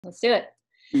Let's do it.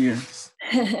 Yes.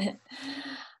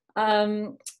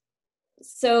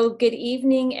 So good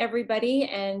evening, everybody,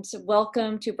 and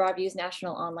welcome to Broadview's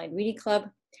National Online Reading Club.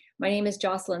 My name is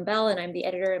Jocelyn Bell, and I'm the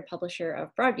editor and publisher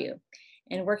of Broadview.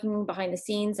 And working behind the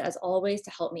scenes, as always, to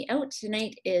help me out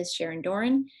tonight is Sharon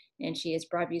Doran, and she is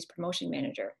Broadview's promotion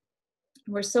manager.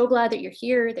 We're so glad that you're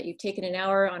here, that you've taken an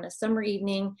hour on a summer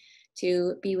evening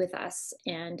to be with us,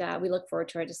 and we look forward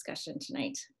to our discussion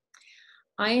tonight.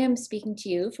 I am speaking to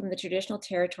you from the traditional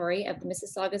territory of the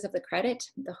Mississaugas of the Credit,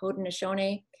 the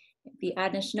Haudenosaunee, the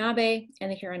Anishinaabe, and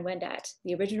the Huron-Wendat,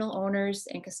 the original owners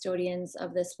and custodians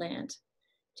of this land.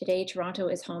 Today, Toronto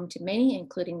is home to many,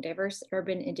 including diverse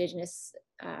urban Indigenous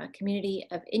community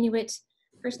of Inuit,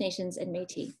 First Nations, and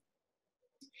Métis.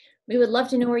 We would love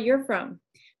to know where you're from.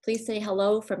 Please say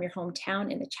hello from your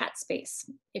hometown in the chat space.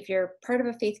 If you're part of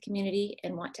a faith community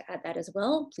and want to add that as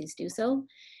well, please do so.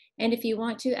 And if you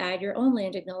want to add your own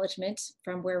land acknowledgement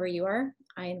from wherever you are,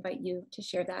 I invite you to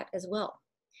share that as well.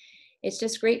 It's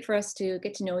just great for us to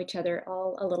get to know each other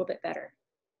all a little bit better.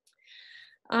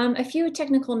 A few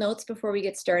technical notes before we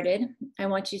get started. I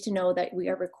want you to know that we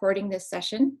are recording this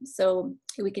session so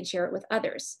we can share it with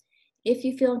others. If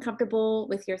you feel uncomfortable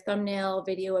with your thumbnail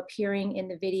video appearing in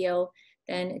the video,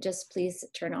 then just please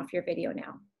turn off your video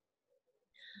now.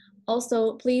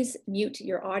 Also, please mute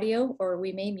your audio or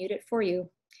we may mute it for you.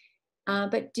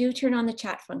 But do turn on the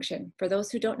chat function. For those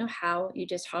who don't know how, you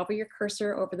just hover your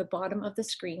cursor over the bottom of the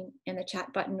screen and the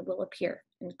chat button will appear,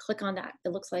 and click on that.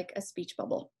 It looks like a speech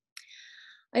bubble.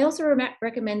 I also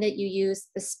recommend that you use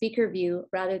the speaker view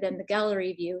rather than the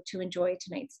gallery view to enjoy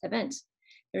tonight's event.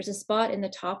 There's a spot in the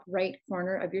top right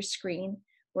corner of your screen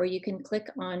where you can click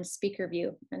on speaker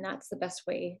view, and that's the best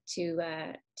way to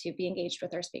be engaged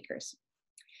with our speakers.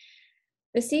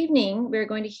 This evening, we're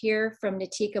going to hear from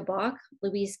Natika Bock,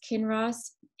 Louise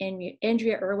Kinross, and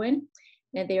Andria Irwin,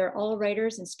 and they are all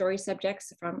writers and story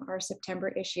subjects from our September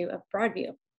issue of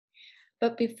Broadview.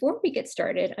 But before we get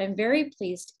started, I'm very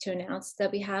pleased to announce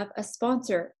that we have a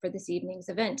sponsor for this evening's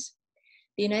event.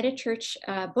 The United Church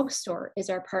Bookstore is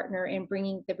our partner in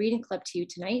bringing the reading club to you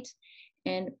tonight,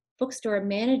 and bookstore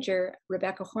manager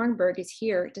Rebecca Hornberg is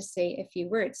here to say a few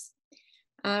words.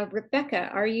 Rebecca,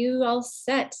 are you all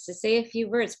set to say a few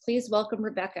words? Please welcome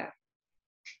Rebecca.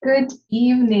 Good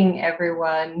evening,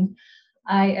 everyone.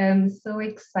 I am so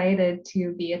excited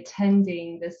to be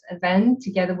attending this event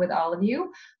together with all of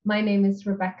you. My name is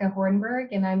Rebecca Hornberg,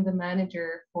 and I'm the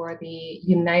manager for the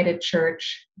United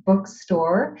Church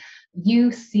Bookstore,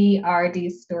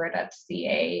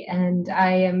 ucrdstore.ca, and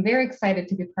I am very excited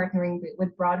to be partnering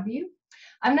with Broadview.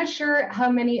 I'm not sure how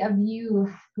many of you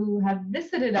who have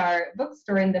visited our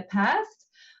bookstore in the past,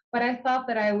 but I thought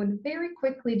that I would very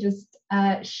quickly just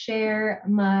share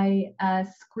my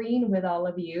screen with all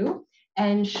of you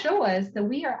and show us that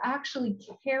we are actually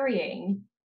carrying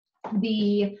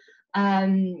the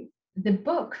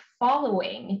book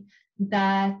following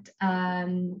that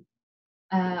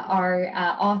our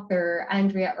author,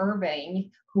 Andria Irving,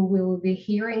 who we'll be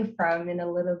hearing from in a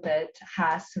little bit,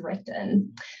 has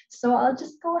written. So I'll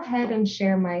just go ahead and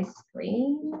share my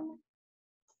screen.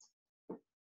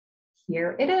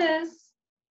 Here it is.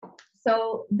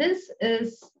 So this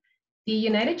is the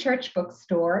United Church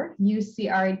Bookstore,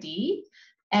 UCRD.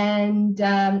 And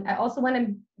I also want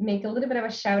to make a little bit of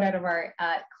a shout out of our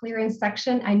clearance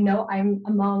section. I know I'm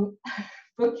among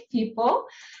book people.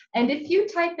 And if you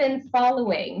type in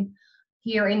following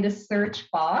here in the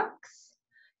search box,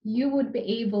 you would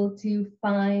be able to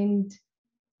find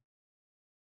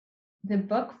the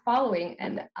book following.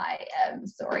 And I am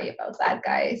sorry about that,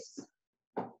 guys.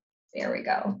 There we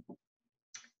go.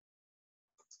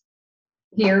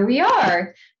 Here we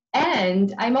are.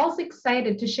 And I'm also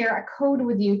excited to share a code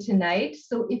with you tonight.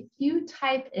 So if you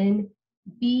type in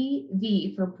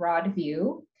BV for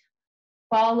Broadview,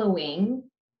 following,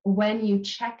 when you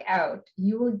check out,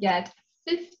 you will get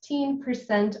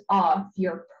 15% off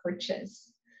your purchase.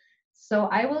 So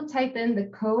I will type in the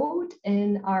code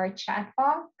in our chat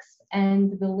box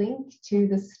and the link to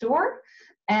the store.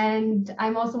 And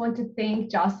I also want to thank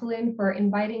Jocelyn for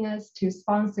inviting us to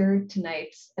sponsor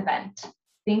tonight's event.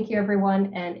 Thank you,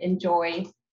 everyone, and enjoy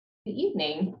the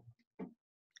evening.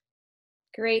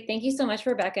 Great, thank you so much,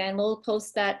 Rebecca. And we'll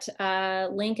post that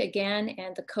link again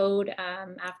and the code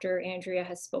after Andria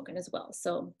has spoken as well.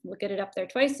 So we'll get it up there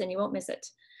twice and you won't miss it.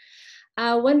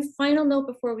 One final note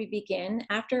before we begin.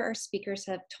 After our speakers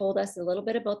have told us a little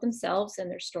bit about themselves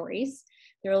and their stories,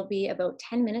 there will be about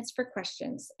 10 minutes for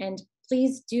questions. And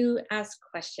please do ask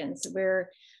questions.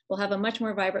 We'll have a much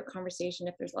more vibrant conversation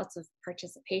if there's lots of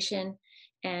participation.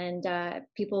 And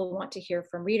people want to hear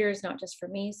from readers, not just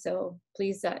from me. So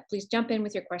please jump in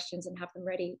with your questions and have them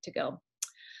ready to go.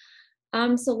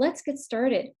 So let's get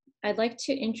started. I'd like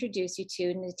to introduce you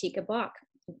to Natika Bock.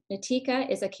 Natika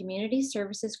is a Community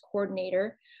Services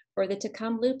Coordinator for the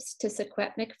Tk'emlúps te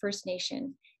Secwepemc First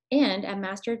Nation and a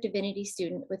Master of Divinity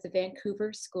student with the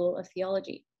Vancouver School of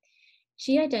Theology.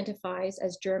 She identifies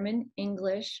as German,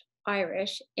 English,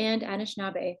 Irish, and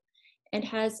Anishinaabe, and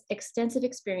has extensive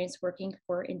experience working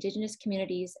for Indigenous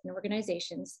communities and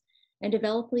organizations and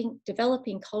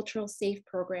developing cultural safe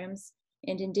programs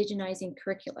and indigenizing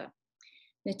curricula.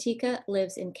 Natika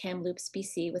lives in Kamloops,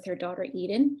 BC with her daughter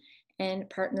Eden and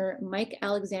partner Mike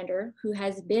Alexander, who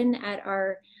has been at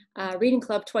our reading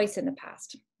club twice in the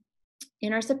past.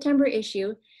 In our September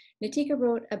issue, Natika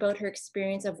wrote about her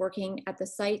experience of working at the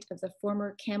site of the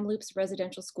former Kamloops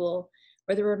Residential School,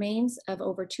 where the remains of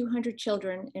over 200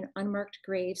 children in unmarked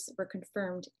graves were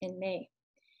confirmed in May.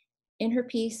 In her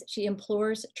piece, she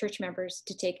implores church members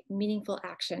to take meaningful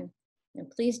action. And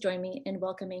please join me in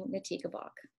welcoming Natika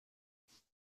Bock.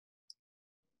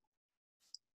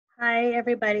 Hi,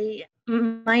 everybody.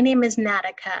 My name is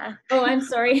Natika. Oh, I'm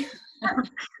sorry.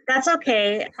 That's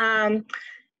okay.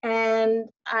 And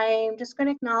I'm just going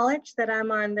to acknowledge that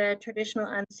I'm on the traditional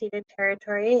unceded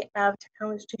territory of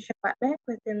Tk'emlúps te Secwepemc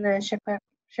within the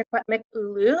Secwepemc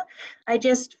Ulu. I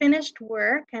just finished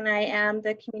work and I am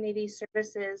the Community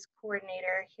Services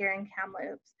Coordinator here in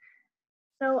Kamloops.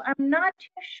 So I'm not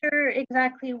too sure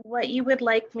exactly what you would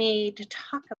like me to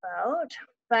talk about,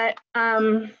 but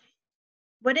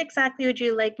what exactly would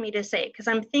you like me to say? Because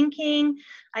I'm thinking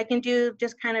I can do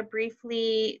just kind of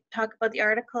briefly talk about the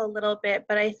article a little bit,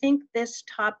 but I think this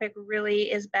topic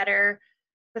really is better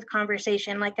with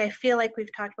conversation. Like I feel like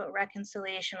we've talked about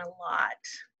reconciliation a lot.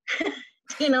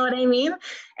 Do you know what I mean?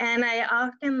 And I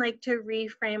often like to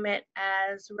reframe it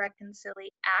as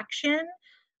reconciliation,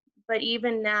 but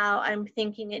even now I'm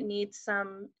thinking it needs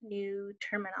some new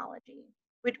terminology.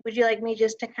 Would you like me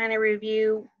just to kind of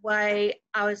review why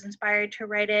I was inspired to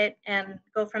write it and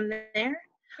go from there?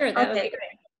 Sure, that would be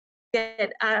great.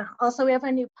 Good. Also, we have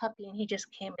a new puppy and he just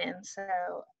came in. So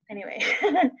anyway,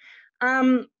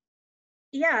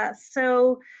 yeah,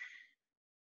 so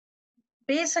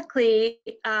basically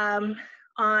on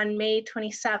May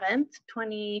 27th,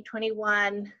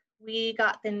 2021, we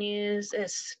got the news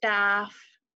as staff,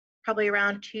 probably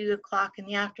around 2 o'clock in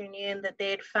the afternoon, that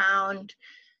they had found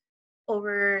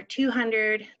over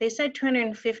 200, they said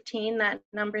 215, that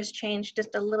number's changed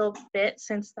just a little bit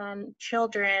since then,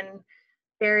 children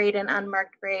buried in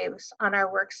unmarked graves on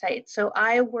our work site. So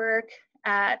I work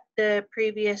at the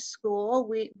previous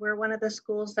school. We're one of the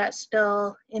schools that's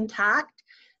still intact.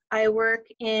 I work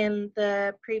in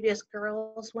the previous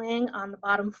girls' wing on the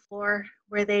bottom floor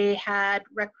where they had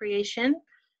recreation.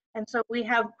 And so we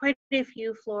have quite a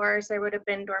few floors. There would have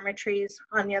been dormitories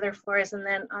on the other floors. And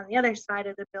then on the other side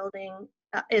of the building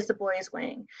is the boys'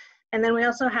 wing. And then we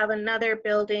also have another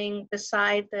building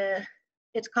beside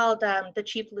it's called the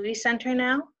Chief Louise Center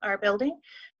now, our building.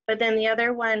 But then the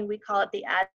other one, we call it the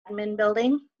admin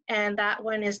building. And that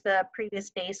one is the previous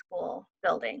day school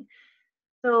building.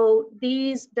 So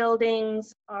these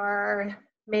buildings are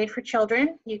made for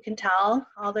children. You can tell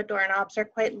all the doorknobs are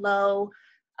quite low.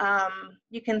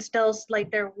 You can still, like,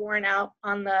 they're worn out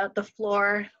on the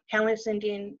floor. Kamloops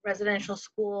Indian Residential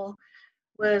School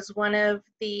was one of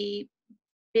the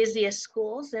busiest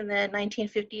schools in the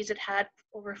 1950s. It had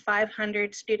over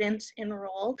 500 students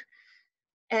enrolled.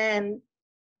 And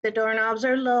the doorknobs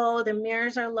are low, the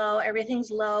mirrors are low,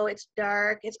 everything's low, it's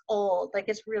dark, it's old, like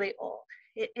it's really old.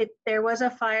 There was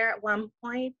a fire at one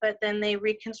point, but then they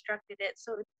reconstructed it,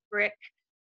 so it's brick.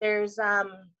 There's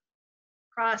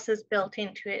crosses built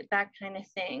into it, that kind of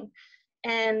thing.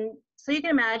 And so you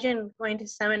can imagine going to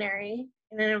seminary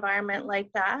in an environment like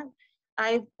that.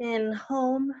 I've been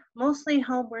home, mostly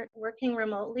home working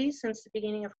remotely since the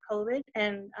beginning of COVID,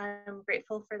 and I'm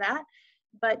grateful for that.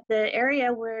 But the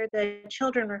area where the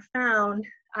children were found,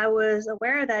 I was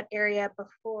aware of that area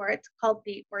before. It's called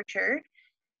the Orchard,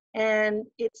 and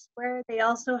it's where they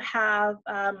also have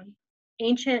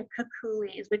ancient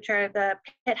kukulis, which are the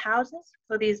pit houses,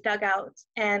 so these dugouts.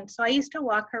 And so I used to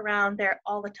walk around there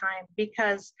all the time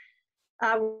because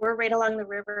we're right along the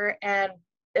river and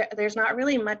there's not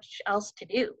really much else to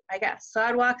do, I guess. So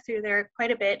I'd walk through there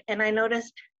quite a bit, and I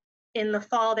noticed in the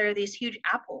fall there are these huge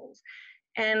apples.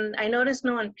 And I noticed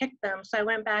no one picked them, so I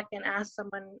went back and asked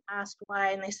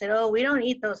why, and they said, oh, we don't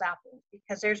eat those apples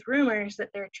because there's rumors that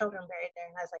there are children buried there.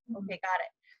 And I was like, okay, got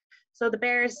it. So the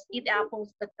bears eat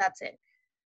apples, but that's it.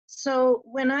 So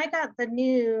when I got the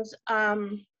news,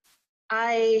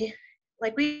 I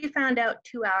like we found out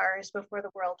 2 hours before the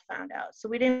world found out. So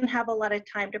we didn't have a lot of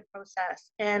time to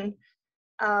process. And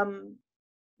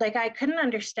like I couldn't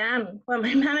understand what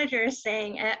my manager is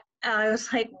saying. And I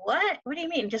was like, what? What do you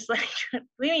mean? Just like, what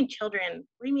do you mean children?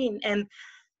 What do you mean?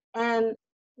 And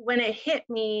when it hit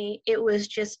me, it was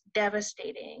just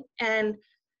devastating. And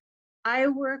I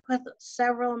work with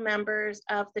several members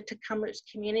of the Tecumseh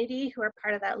community who are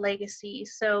part of that legacy.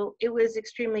 So it was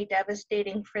extremely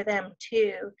devastating for them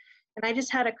too. And I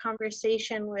just had a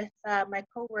conversation with my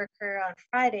coworker on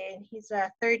Friday, and he's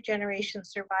a third-generation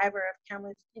survivor of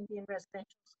Kamloops Indian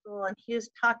Residential School. And he was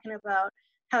talking about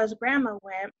how his grandma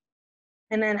went,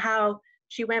 and then how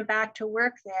she went back to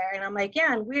work there. And I'm like,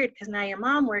 yeah, and weird, because now your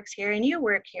mom works here and you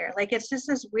work here. Like, it's just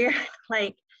this weird,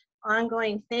 like,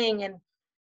 ongoing thing.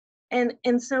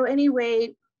 And so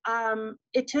anyway,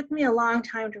 it took me a long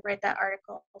time to write that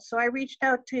article. So I reached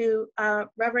out to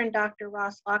Reverend Dr.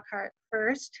 Ross Lockhart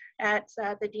first at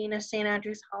the Dean of St.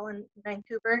 Andrew's Hall in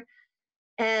Vancouver,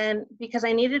 and because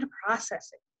I needed to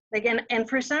process it. Again, and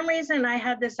for some reason I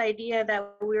had this idea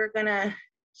that we were gonna,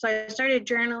 so I started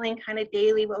journaling kind of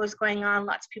daily what was going on,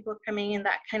 lots of people coming in,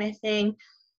 that kind of thing.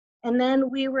 And then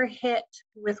we were hit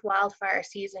with wildfire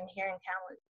season here in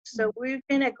Kamloops. So we've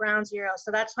been at ground zero.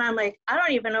 So that's why I'm like, I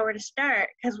don't even know where to start,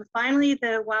 because finally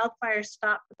the wildfire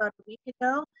stopped about a week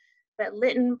ago. But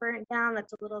Lytton burnt down.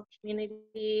 That's a little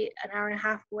community an hour and a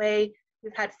half away.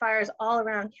 We've had fires all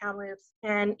around Kamloops,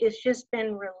 and it's just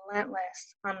been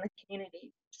relentless on the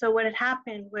community. So what had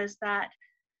happened was that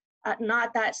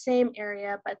not that same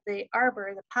area, but the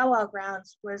Arbor, the powwow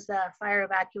grounds, was the fire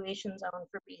evacuation zone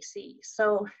for BC.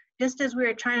 So just as we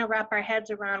were trying to wrap our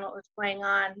heads around what was going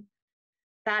on,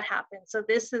 that happened. So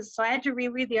I had to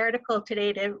reread the article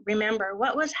today to remember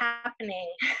what was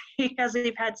happening, because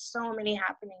we've had so many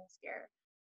happenings here.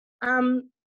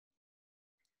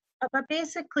 But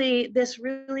basically, this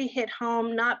really hit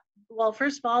home. Well,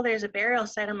 first of all, there's a burial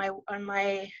site on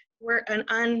my work, an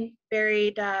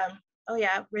unburied. Oh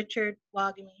yeah, Richard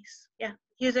Wagamis. Yeah,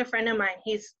 he was a friend of mine.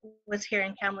 He was here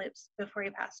in Kamloops before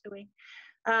he passed away.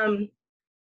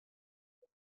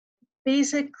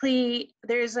 Basically,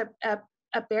 there's a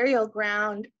burial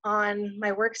ground on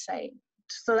my work site.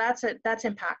 So that's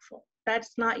impactful.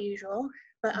 That's not usual.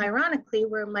 But ironically,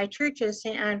 where my church is,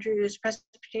 St. Andrew's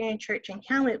Presbyterian Church in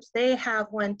Kamloops, they have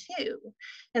one too.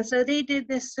 And so they did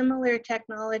this similar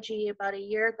technology about a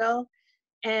year ago,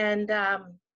 and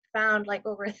found like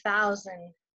over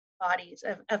 1,000 bodies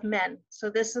of men. So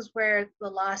this is where the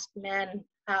lost men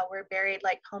were buried,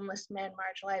 like homeless men,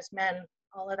 marginalized men,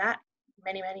 all of that,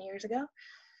 many, many years ago.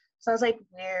 So I was like,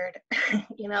 weird,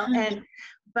 you know,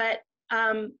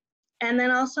 and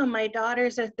then also my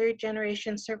daughter's a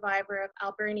third-generation survivor of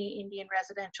Alberni Indian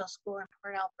Residential School in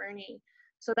Port Alberni.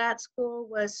 So that school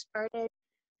was started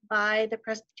by the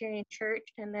Presbyterian Church,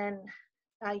 and then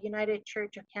United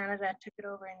Church of Canada took it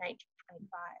over in 1925.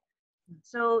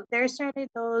 So there started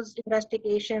those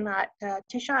investigation at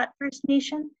Tishat First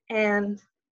Nation, and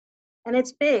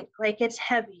it's big, like it's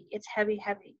heavy,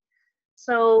 heavy.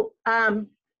 So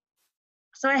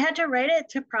so I had to write it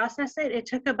to process it. It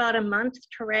took about a month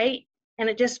to write, and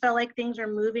it just felt like things were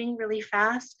moving really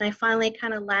fast. And I finally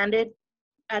kind of landed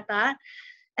at that,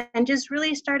 and just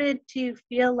really started to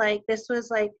feel like this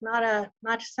was like not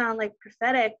to sound like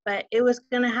prophetic, but it was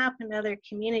going to happen to other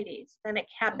communities. Then it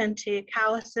happened to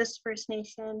Cowessess First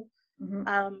Nation,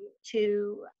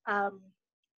 to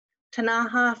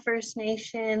Tanaha First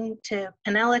Nation, to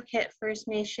Penelakut First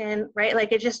Nation, right?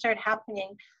 Like it just started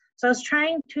happening. So I was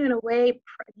trying to, in a way,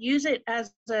 use it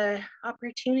as an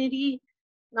opportunity,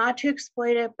 not to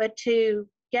exploit it, but to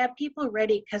get people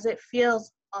ready, because it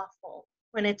feels awful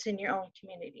when it's in your own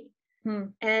community.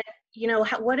 And, you know,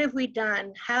 what have we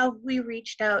done? Have we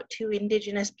reached out to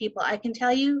Indigenous people? I can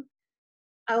tell you,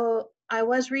 I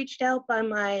was reached out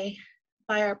by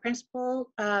our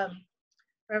principal,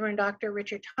 Reverend Dr.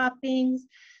 Richard Toppings.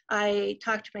 I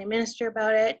talked to my minister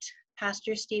about it,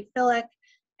 Pastor Steve Phillick,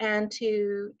 and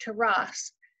to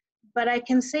Ross. But I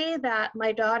can say that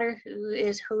my daughter, who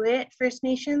is Huit First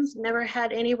Nations, never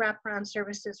had any wraparound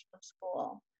services from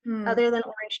school other than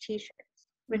orange t-shirts,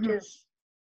 which is,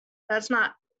 that's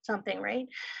not something, right?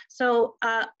 So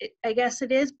I guess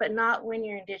it is, but not when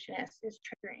you're Indigenous. It's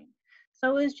triggering.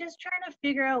 So it was just trying to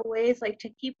figure out ways like to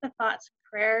keep the thoughts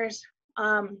and prayers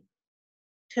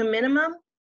to a minimum,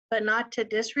 but not to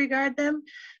disregard them,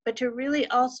 but to really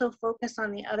also focus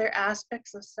on the other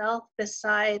aspects of self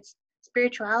besides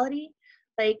spirituality.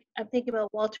 Like I'm thinking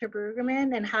about Walter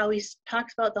Brueggemann and how he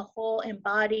talks about the whole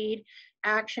embodied,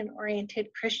 action-oriented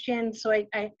Christian. So I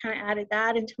kind of added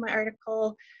that into my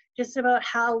article, just about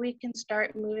how we can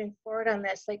start moving forward on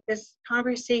this. Like, this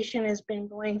conversation has been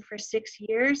going for 6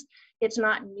 years. It's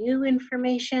not new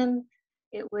information.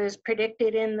 It was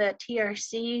predicted in the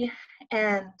TRC.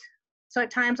 And so at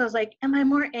times I was like, am I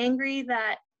more angry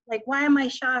that, like, why am I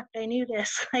shocked? I knew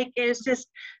this. Like, it's just,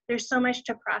 there's so much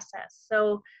to process.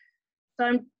 So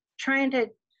I'm trying to,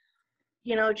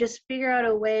 just figure out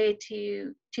a way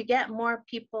to get more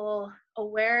people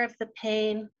aware of the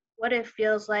pain, what it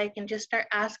feels like, and just start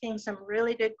asking some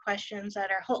really good questions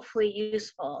that are hopefully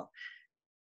useful.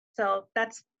 So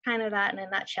that's kind of that in a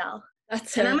nutshell. And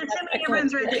I'm assuming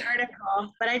everyone's read the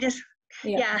article, but I just,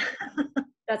 yeah.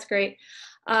 That's great.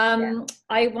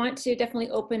 I want to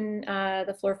definitely open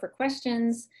the floor for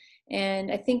questions.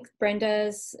 And I think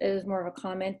Brenda's is more of a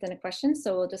comment than a question,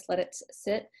 so we'll just let it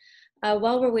sit.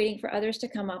 While we're waiting for others to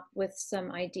come up with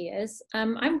some ideas,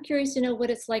 I'm curious to know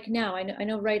what it's like now. I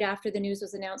know right after the news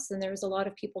was announced, and there was a lot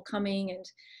of people coming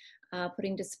and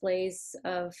putting displays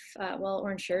of,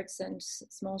 orange shirts and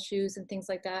small shoes and things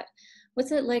like that.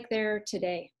 What's it like there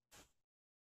today?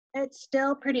 It's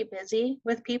still pretty busy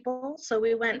with people. So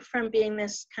we went from being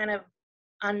this kind of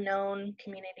unknown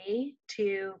community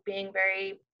to being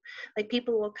very, like,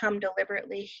 people will come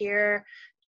deliberately here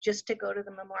just to go to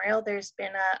the memorial. There's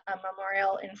been a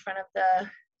memorial in front of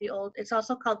the old, it's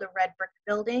also called the Red Brick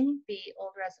Building, the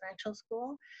old residential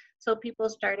school. So people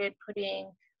started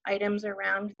putting items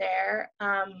around there.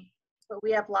 But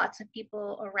we have lots of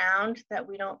people around that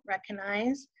we don't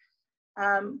recognize.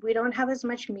 We don't have as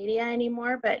much media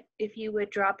anymore, but if you would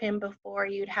drop in before,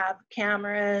 you'd have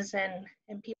cameras and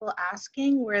people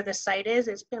asking where the site is.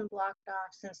 It's been blocked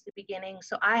off since the beginning,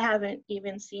 so I haven't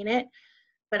even seen it.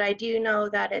 But I do know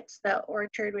that it's the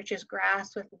orchard, which is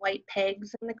grass with white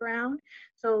pegs in the ground.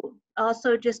 So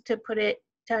also, just to put it,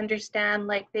 to understand,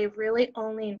 like, they've really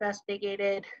only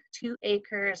investigated 2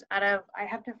 acres out of, I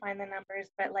have to find the numbers,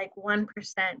 but like 1%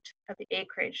 of the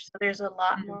acreage. So there's a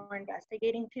lot more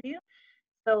investigating to do.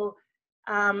 So,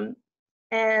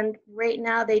 and right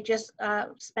now they just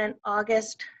spent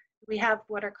August, we have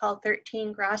what are called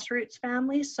 13 grassroots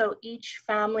families. So each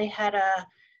family had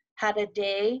a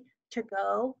day to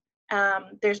go.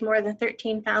 There's more than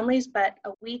 13 families, but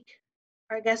a week,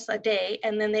 or I guess a day,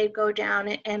 and then they go down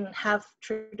and have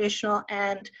traditional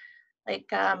and like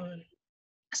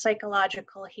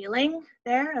psychological healing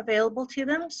there available to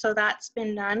them. So that's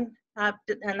been done,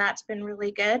 and that's been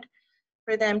really good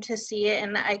for them to see it.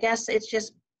 And I guess it's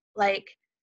just like,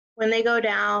 when they go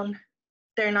down,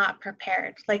 they're not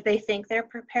prepared. Like, they think they're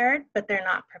prepared, but they're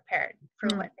not prepared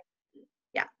for what they see.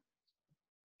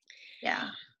 Yeah.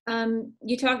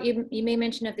 You may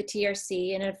mention of the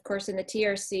TRC, and of course in the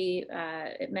TRC,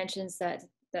 it mentions that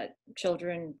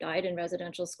children died in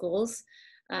residential schools.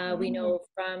 We know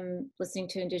from listening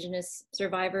to Indigenous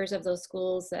survivors of those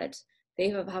schools that they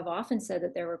have often said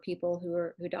that there were people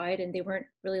who died and they weren't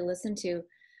really listened to.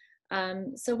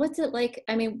 So what's it like?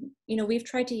 I mean, we've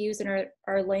tried to use in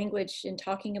our language in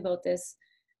talking about this,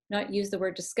 not use the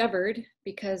word discovered,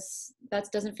 because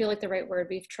that doesn't feel like the right word.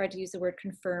 We've tried to use the word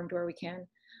confirmed where we can.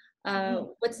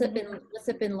 What's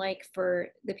it been like for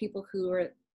the people who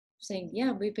are saying,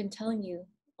 yeah, we've been telling you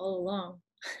all along?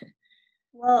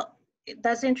 Well,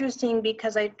 that's interesting,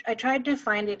 because I tried to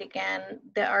find it again,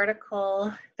 the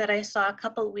article that I saw a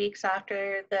couple of weeks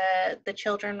after the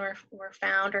children were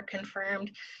found or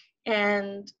confirmed,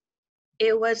 and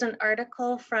it was an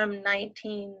article from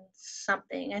 19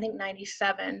 something, I think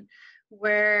 97,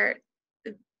 where,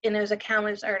 and it was a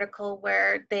Kamloops article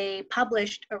where they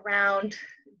published around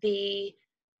these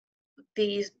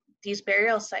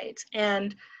burial sites,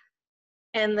 and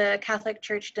the Catholic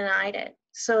Church denied it.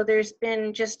 So there's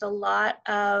been just a lot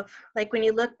of, like, when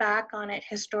you look back on it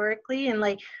historically, and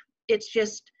like, it's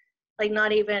just like,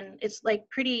 not even, it's like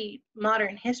pretty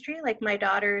modern history. Like, my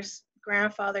daughter's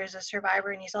grandfather is a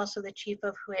survivor, and he's also the chief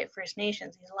of Huet First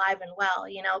Nations. He's alive and well,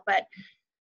 but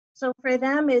so for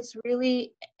them, it's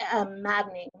really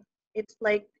maddening. It's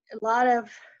like a lot of,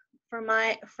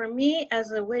 for me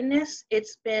as a witness,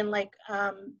 it's been like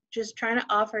just trying to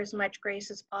offer as much grace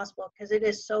as possible, because it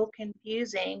is so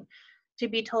confusing to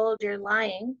be told you're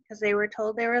lying, because they were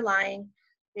told they were lying.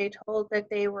 They told that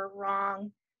they were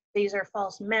wrong. These are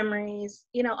false memories,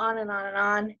 on and on and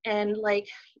on. And like,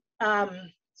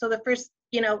 so the first,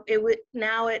 it would,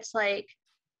 now it's like,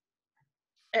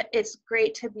 it's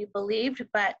great to be believed,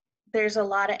 but there's a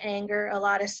lot of anger, a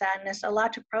lot of sadness, a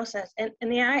lot to process. And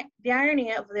the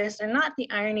irony of this, and not the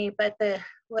irony, but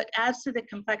what adds to the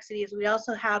complexity is we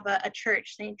also have a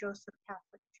church, St. Joseph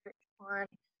Catholic Church, on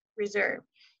reserve.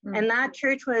 And that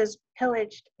church was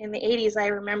pillaged in the 80s. I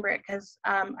remember it because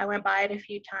I went by it a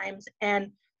few times,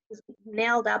 and just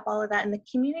nailed up all of that, and the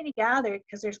community gathered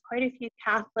because there's quite a few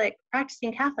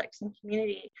practicing Catholics in the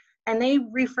community, and they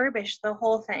refurbished the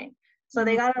whole thing. So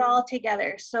they got it all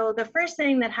together. So the first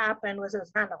thing that happened was it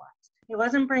was vandalized. It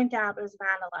wasn't burnt down, it was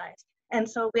vandalized. And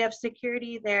so we have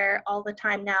security there all the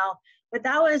time now, but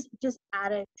that was just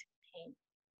added to pain.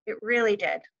 It really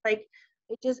did. Like,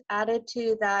 it just added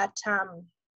to that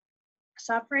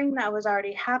suffering that was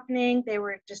already happening. They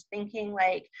were just thinking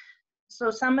like, so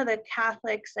some of the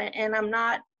Catholics, and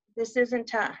this isn't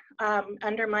to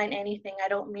undermine anything, I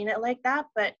don't mean it like that,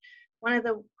 but one of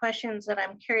the questions that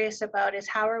I'm curious about is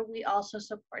how are we also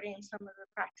supporting some of the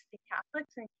practicing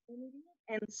Catholics in community?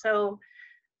 And so,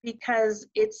 because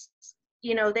it's,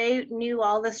 they knew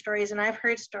all the stories, and I've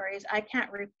heard stories, I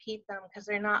can't repeat them because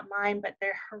they're not mine, but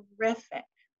they're horrific.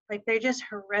 Like, they're just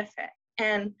horrific.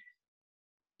 And,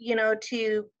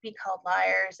 to be called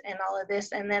liars and all of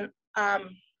this, and then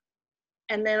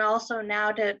also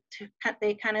now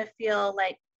they kind of feel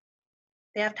like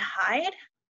they have to hide.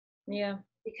 Yeah.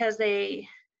 Because they've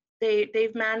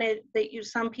managed,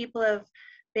 some people have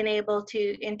been able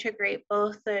to integrate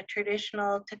both the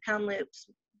traditional Kamloops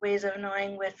ways of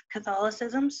knowing with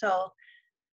Catholicism. So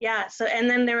yeah, and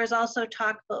then there was also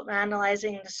talk about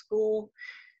vandalizing the school,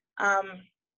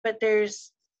 but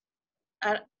there's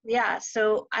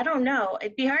so I don't know,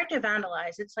 it'd be hard to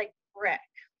vandalize. It's like brick,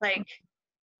 like,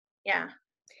 yeah,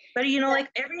 but like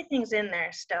everything's in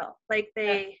there still, like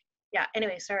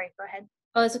anyway, sorry, go ahead.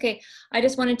 Oh, it's okay. I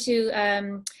just wanted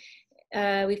to,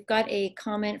 we've got a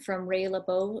comment from Ray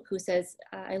LeBeau who says,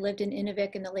 I lived in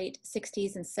Inuvik in the late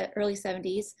 60s and early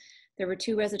 70s. There were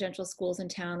 2 residential schools in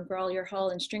town, Grolier Hall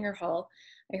and Stringer Hall.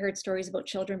 I heard stories about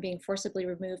children being forcibly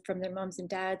removed from their moms and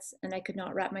dads, and I could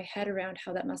not wrap my head around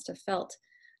how that must have felt.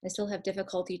 I still have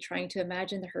difficulty trying to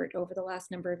imagine the hurt over the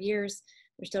last number of years.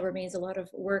 There still remains a lot of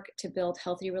work to build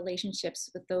healthy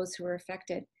relationships with those who are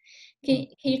affected. Can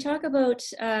you talk about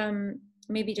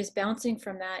maybe just bouncing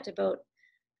from that, about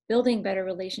building better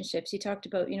relationships? You talked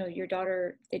about, your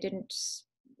daughter, they didn't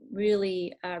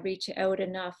really reach out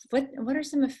enough. What are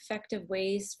some effective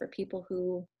ways for people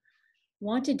who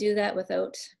want to do that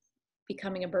without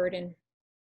becoming a burden?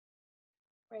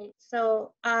 Right.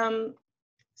 So,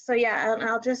 yeah,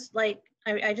 I'll just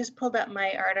I just pulled up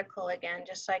my article again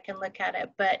just so I can look at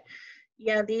it. But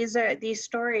yeah, these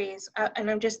stories, and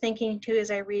I'm just thinking too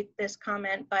as I read this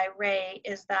comment by Ray,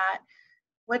 is that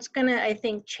what's gonna, I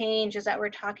think, change is that we're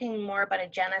talking more about a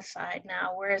genocide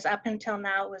now, whereas up until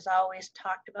now it was always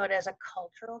talked about as a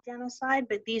cultural genocide,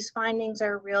 but these findings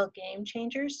are real game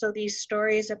changers. So these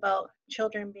stories about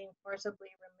children being forcibly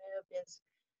removed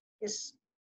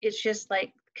it's just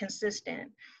like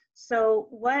consistent. So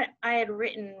what I had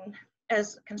written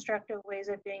as constructive ways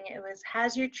of doing it was,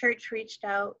 has your church reached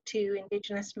out to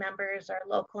Indigenous members or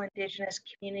local Indigenous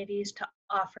communities to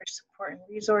offer support and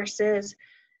resources?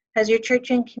 Has your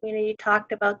church and community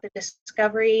talked about the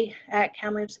discovery at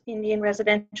Kamloops Indian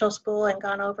Residential School and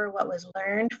gone over what was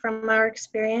learned from our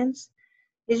experience?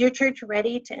 Is your church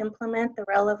ready to implement the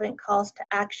relevant calls to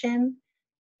action?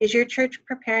 Is your church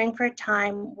preparing for a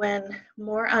time when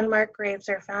more unmarked graves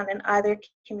are found in either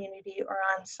community or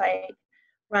on site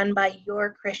run by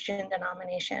your Christian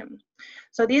denomination?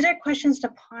 So these are questions to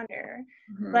ponder,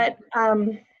 but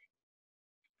I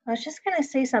was just going to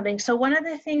say something. So one of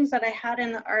the things that I had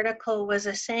in the article was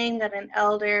a saying that an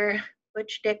elder,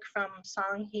 Butch Dick from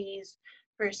Songhees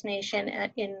First Nation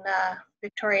in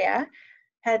Victoria,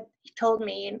 had told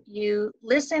me, you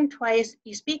listen twice,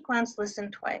 you speak once,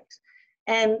 listen twice.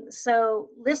 And so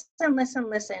listen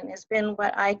has been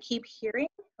what I keep hearing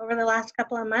over the last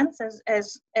couple of months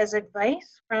as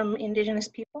advice from Indigenous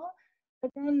people.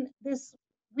 But then this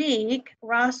week,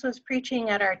 Ross was preaching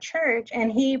at our church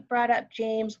and he brought up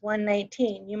James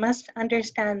 1:19. You must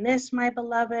understand this, my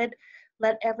beloved.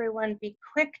 Let everyone be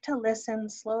quick to listen,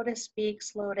 slow to speak,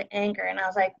 slow to anger. And I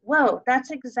was like, whoa,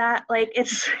 that's exact, like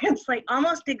it's like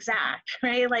almost exact,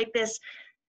 right? Like this,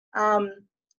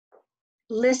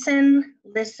 listen.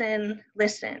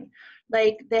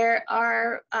 Like there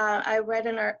are, I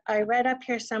read up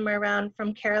here somewhere around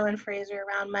from Carolyn Fraser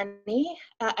around money.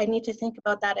 I need to think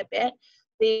about that a bit.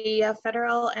 The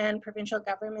federal and provincial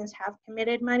governments have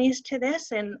committed monies to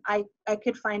this, and I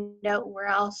could find out where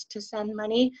else to send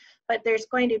money, but there's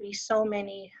going to be so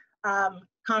many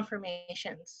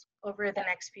confirmations over the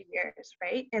next few years,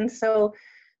 right? And so,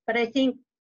 but I think,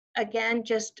 again,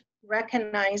 just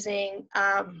recognizing,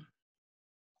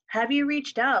 have you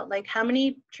reached out? Like how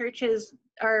many churches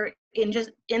are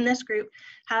in this group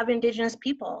have Indigenous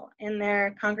people in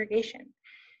their congregation?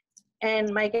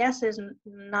 And my guess is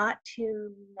not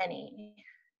too many.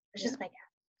 It's just my guess.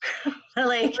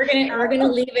 Like, we're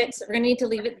gonna leave it. We're gonna need to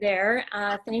leave it there.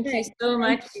 Thank you so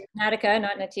much, Natika,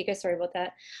 not Natika. Sorry about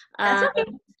that. That's okay.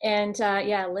 And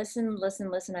yeah, listen.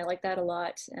 I like that a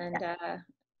lot. And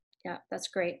yeah, that's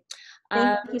great.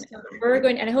 Thank you so much. We're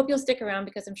going, and I hope you'll stick around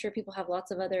because I'm sure people have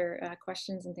lots of other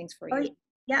questions and things for you. Oh,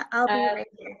 yeah, I'll be right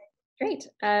here. Great.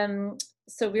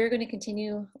 So we're going to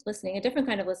continue listening, a different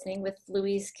kind of listening, with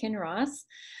Louise Kinross.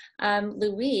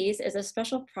 Louise is a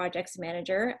special projects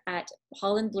manager at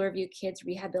Holland Bloorview Kids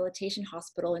Rehabilitation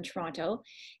Hospital in Toronto,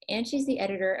 and she's the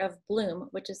editor of Bloom,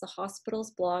 which is the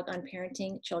hospital's blog on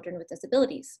parenting children with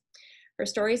disabilities. Her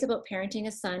stories about parenting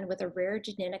a son with a rare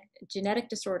genetic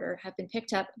disorder have been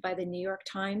picked up by the New York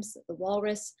Times, The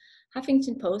Walrus,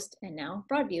 Huffington Post, and now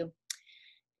Broadview.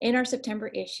 In our September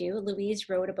issue, Louise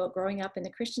wrote about growing up in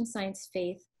the Christian Science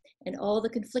faith and all the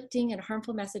conflicting and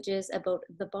harmful messages about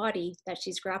the body that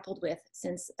she's grappled with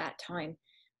since that time.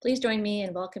 Please join me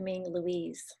in welcoming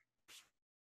Louise.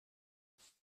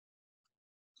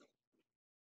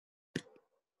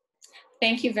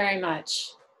 Thank you very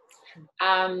much.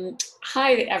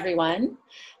 Hi, everyone.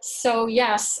 So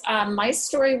yes, my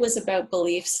story was about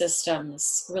belief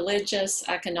systems, religious,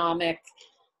 economic,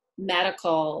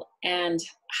 medical, and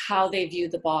how they view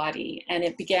the body. And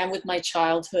it began with my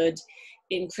childhood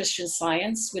in Christian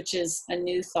Science, which is a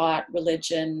New Thought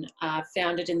religion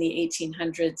founded in the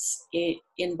 1800s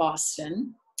in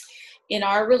Boston. In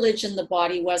our religion, the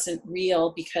body wasn't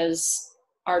real because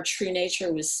our true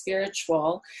nature was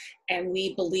spiritual, and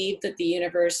we believed that the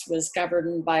universe was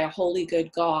governed by a holy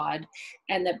good God,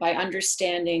 and that by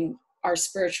understanding our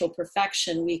spiritual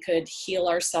perfection, we could heal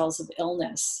ourselves of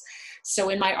illness. So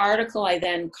in my article, I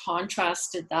then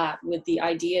contrasted that with the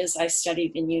ideas I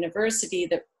studied in university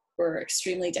that were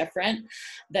extremely different,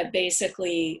 that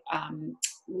basically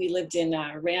we lived in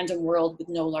a random world with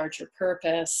no larger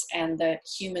purpose, and that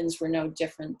humans were no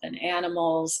different than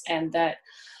animals, and that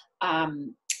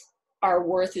our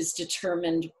worth is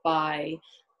determined by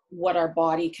what our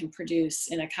body can produce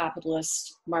in a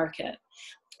capitalist market.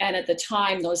 And at the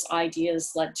time, those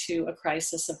ideas led to a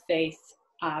crisis of faith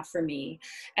for me.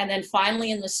 And then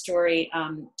finally in the story,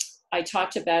 I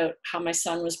talked about how my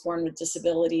son was born with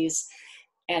disabilities,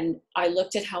 and I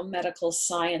looked at how medical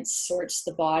science sorts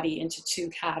the body into two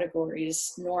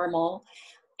categories, normal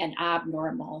and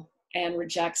abnormal, and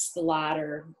rejects the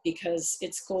latter because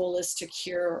its goal is to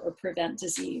cure or prevent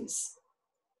disease.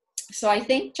 So I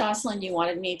think, Jocelyn, you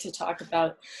wanted me to talk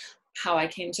about how I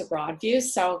came to Broadview.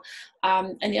 So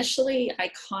initially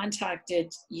I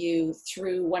contacted you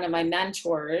through one of my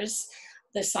mentors,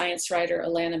 the science writer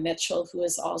Alana Mitchell, who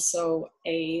is also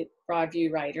a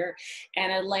Broadview writer.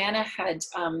 And Alana had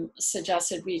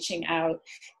suggested reaching out,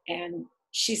 and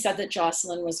she said that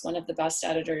Jocelyn was one of the best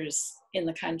editors in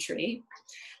the country.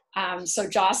 So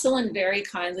Jocelyn very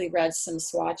kindly read some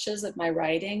swatches of my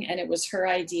writing, and it was her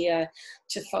idea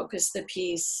to focus the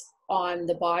piece on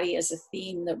the body as a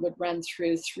theme that would run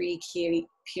through 3 key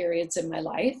periods in my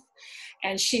life.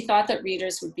 And she thought that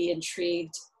readers would be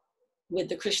intrigued with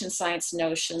the Christian Science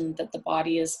notion that the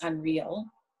body is unreal.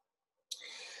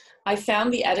 I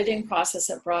found the editing process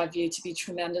at Broadview to be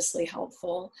tremendously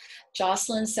helpful.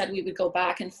 Jocelyn said we would go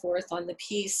back and forth on the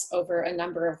piece over a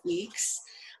number of weeks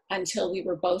until we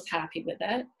were both happy with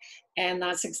it. And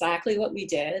that's exactly what we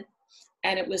did.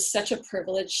 And it was such a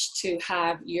privilege to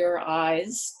have your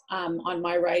eyes on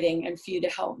my writing and for you to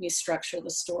help me structure the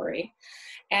story.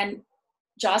 And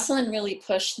Jocelyn really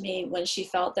pushed me when she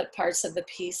felt that parts of the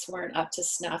piece weren't up to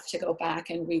snuff to go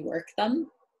back and rework them.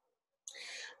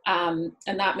 And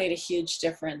that made a huge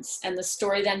difference. And the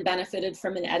story then benefited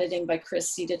from an editing by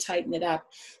Christy to tighten it up,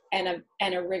 and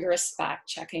a rigorous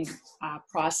fact-checking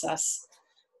process.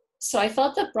 So I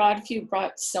felt that Broadview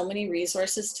brought so many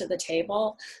resources to the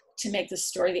table to make the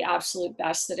story the absolute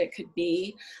best that it could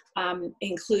be,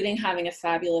 including having a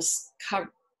fabulous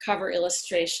cover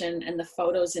illustration and the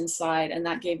photos inside, and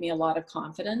that gave me a lot of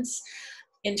confidence.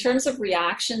 In terms of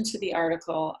reaction to the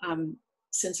article,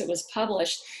 since it was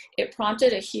published, it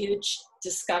prompted a huge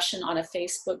discussion on a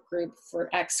Facebook group for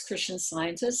ex-Christian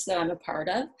scientists that I'm a part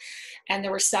of, and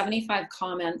there were 75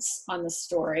 comments on the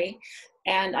story.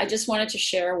 And I just wanted to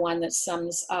share one that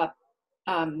sums up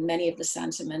many of the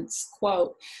sentiments.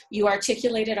 Quote, "You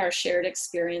articulated our shared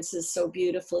experiences so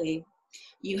beautifully.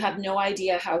 You have no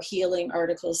idea how healing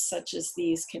articles such as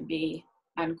these can be,"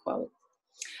 unquote.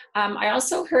 I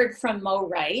also heard from Mo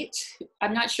Wright.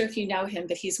 I'm not sure if you know him,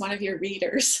 but he's one of your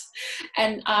readers.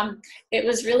 And it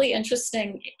was really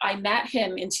interesting. I met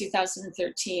him in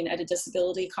 2013 at a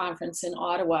disability conference in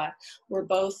Ottawa. We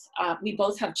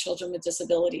both have children with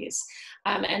disabilities.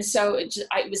 And so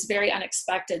it was very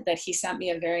unexpected that he sent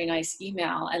me a very nice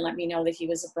email and let me know that he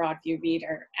was a Broadview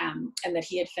reader and that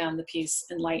he had found the piece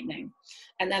enlightening.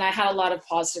 And then I had a lot of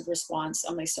positive response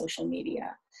on my social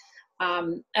media.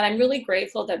 And I'm really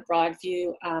grateful that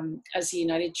Broadview, as a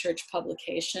United Church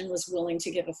publication, was willing to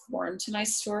give a forum to my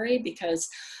story, because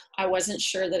I wasn't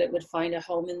sure that it would find a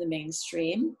home in the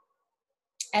mainstream.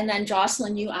 And then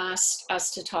Jocelyn, you asked us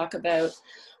to talk about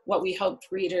what we hoped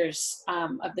readers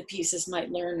of the pieces might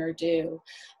learn or do.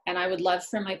 And I would love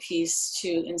for my piece to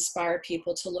inspire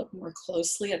people to look more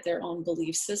closely at their own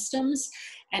belief systems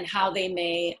and how they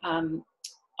may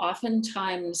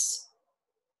oftentimes,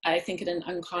 I think at an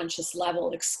unconscious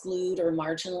level, exclude or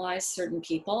marginalize certain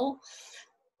people.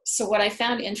 So what I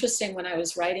found interesting when I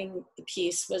was writing the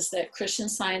piece was that Christian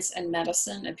Science and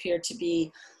medicine appear to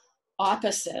be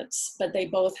opposites, but they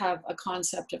both have a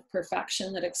concept of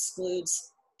perfection that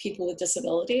excludes people with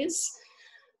disabilities.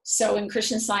 So in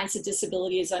Christian Science, a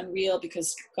disability is unreal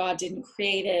because God didn't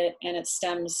create it, and it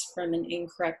stems from an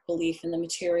incorrect belief in the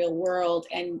material world,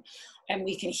 and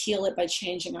we can heal it by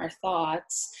changing our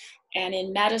thoughts. And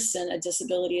in medicine, a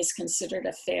disability is considered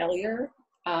a failure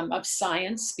of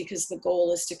science because the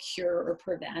goal is to cure or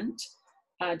prevent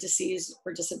disease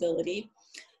or disability.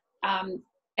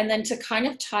 And then to kind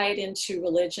of tie it into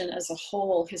religion as a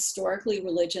whole, historically,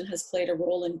 religion has played a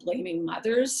role in blaming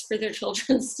mothers for their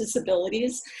children's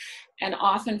disabilities. And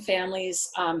often families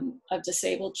of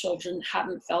disabled children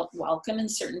haven't felt welcome in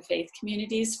certain faith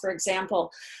communities. For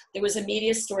example, there was a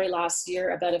media story last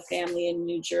year about a family in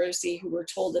New Jersey who were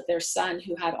told that their son,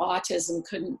 who had autism,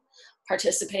 couldn't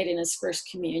participate in his first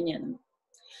communion.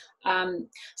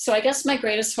 So I guess my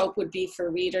greatest hope would be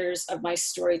for readers of my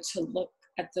story to look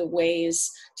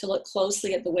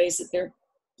closely at the ways that their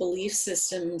belief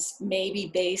systems may be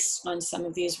based on some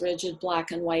of these rigid black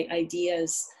and white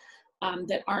ideas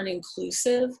that aren't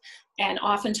inclusive. And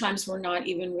oftentimes we're not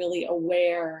even really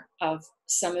aware of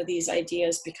some of these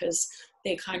ideas because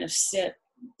they kind of sit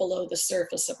below the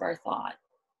surface of our thought.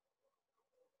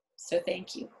 So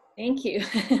thank you. Thank you.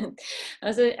 That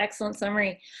was an excellent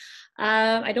summary.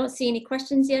 I don't see any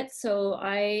questions yet, so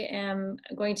I am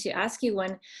going to ask you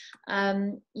one.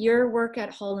 Your work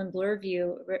at Hull and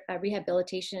Bloorview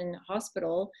Rehabilitation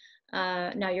Hospital,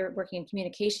 now you're working in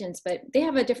communications, but they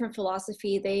have a different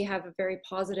philosophy. They have a very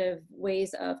positive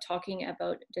ways of talking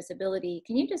about disability.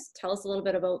 Can you just tell us a little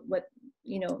bit about what,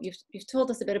 you've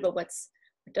told us a bit about what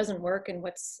doesn't work and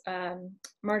what's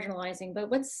marginalizing, but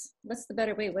what's the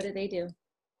better way? What do they do?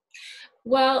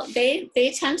 Well, they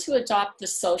tend to adopt the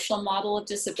social model of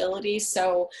disability.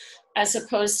 So as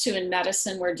opposed to in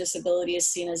medicine where disability is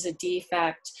seen as a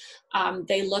defect,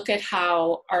 they look at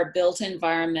how our built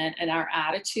environment and our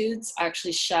attitudes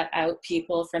actually shut out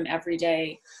people from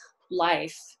everyday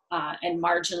life and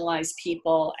marginalize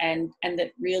people, and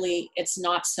that really it's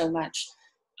not so much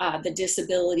the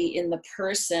disability in the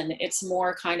person, it's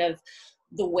more kind of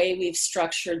the way we've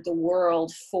structured the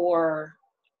world for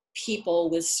people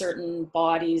with certain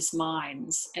bodies,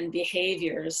 minds, and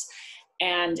behaviors.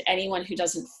 And anyone who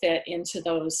doesn't fit into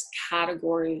those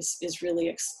categories is really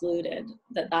excluded.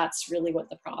 That's really what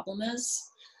the problem is.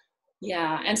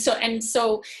 Yeah, and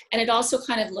it also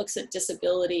kind of looks at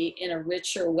disability in a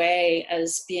richer way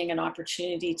as being an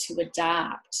opportunity to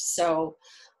adapt. So,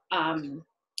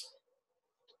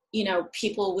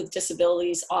 people with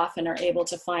disabilities often are able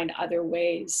to find other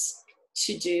ways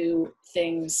to do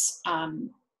things.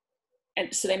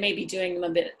 And so they may be doing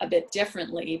them a bit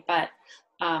differently, but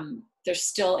they're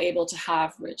still able to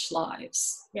have rich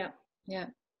lives. Yeah.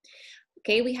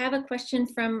 Okay, we have a question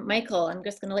from Michael. I'm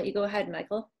just going to let you go ahead,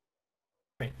 Michael.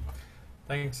 Great.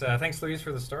 Thanks, Louise,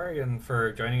 for the story and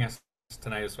for joining us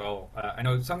tonight as well. I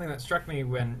know something that struck me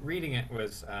when reading it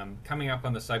was coming up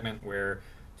on the segment where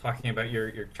talking about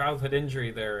your childhood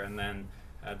injury there, and then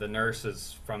the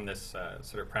nurses from this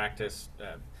sort of practice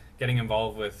getting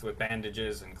involved with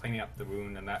bandages and cleaning up the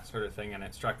wound and that sort of thing. And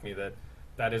it struck me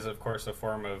that is, of course, a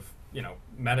form of,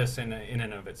 medicine in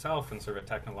and of itself and sort of a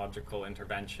technological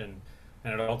intervention.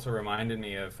 And it also reminded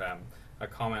me of a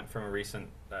comment from a recent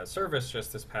service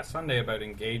just this past Sunday about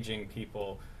engaging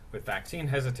people with vaccine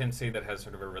hesitancy that has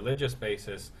sort of a religious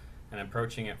basis and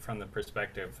approaching it from the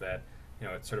perspective that,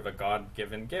 it's sort of a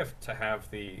God-given gift to have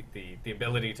the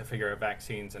ability to figure out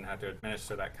vaccines and how to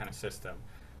administer that kind of system.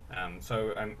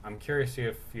 So I'm curious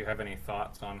if you have any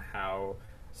thoughts on how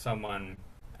someone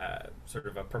sort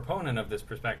of a proponent of this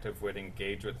perspective would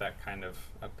engage with that kind of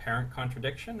apparent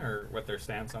contradiction, or what their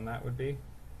stance on that would be?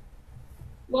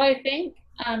 Well, I think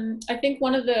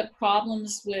one of the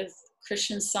problems with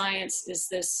Christian Science is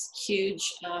this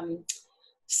huge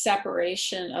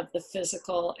separation of the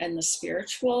physical and the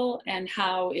spiritual, and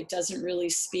how it doesn't really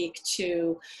speak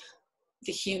to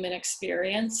the human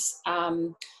experience.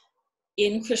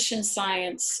 In Christian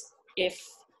Science, if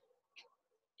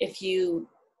you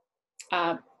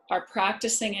are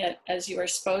practicing it as you are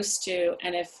supposed to,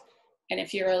 and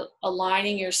if you're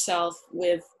aligning yourself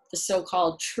with the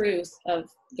so-called truth of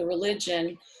the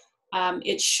religion,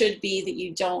 it should be that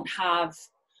you don't have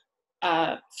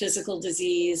physical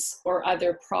disease or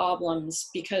other problems,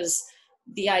 because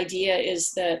the idea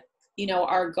is that, you know,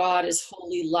 our God is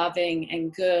wholly loving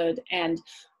and good and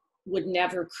would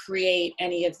never create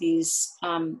any of these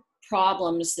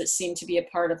problems that seem to be a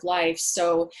part of life.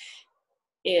 So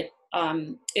it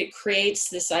creates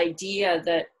this idea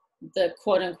that the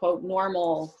quote unquote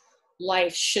normal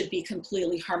life should be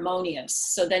completely harmonious.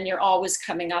 So then you're always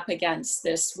coming up against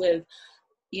this with,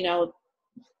 you know,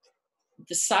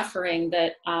 the suffering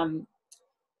that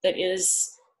that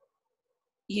is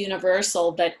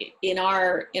universal. But in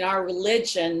our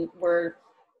religion, we're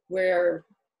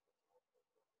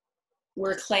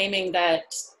claiming that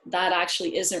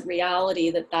actually isn't reality,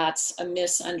 that that's a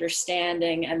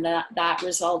misunderstanding, and that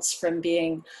results from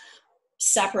being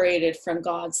separated from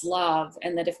God's love,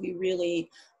 and that if we really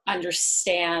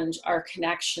understand our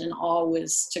connection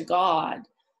always to God,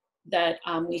 that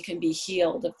we can be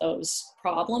healed of those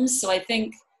problems. So I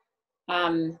think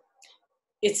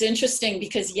it's interesting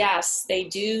because, yes, they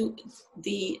do,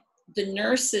 the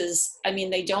nurses, I mean,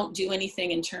 they don't do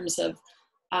anything in terms of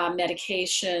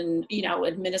medication, you know,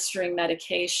 administering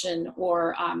medication,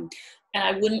 or and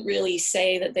I wouldn't really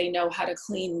say that they know how to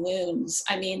clean wounds.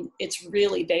 I mean, it's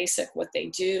really basic what they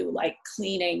do, like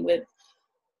cleaning with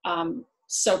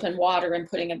soap and water and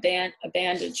putting a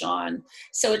bandage on.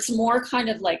 So it's more kind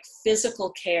of like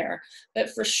physical care, but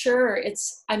for sure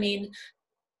it's, I mean,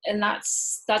 and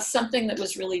that's something that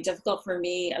was really difficult for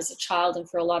me as a child, and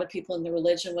for a lot of people in the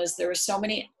religion, was there were so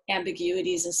many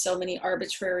ambiguities and so many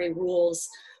arbitrary rules.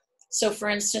 So for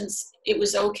instance, it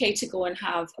was okay to go and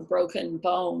have a broken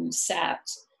bone set,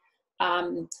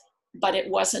 but it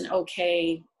wasn't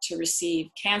okay to receive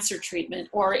cancer treatment,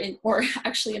 or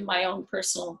actually in my own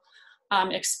personal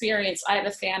experience, I have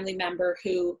a family member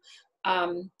who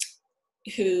had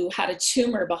a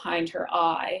tumor behind her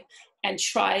eye, and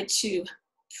tried to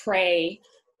pray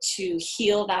to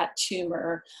heal that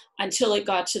tumor until it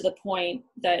got to the point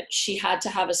that she had to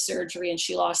have a surgery and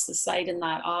she lost the sight in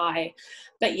that eye.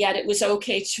 But yet it was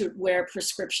okay to wear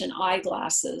prescription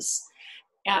eyeglasses.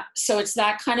 So it's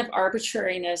that kind of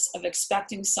arbitrariness of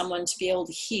expecting someone to be able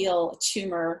to heal a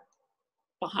tumor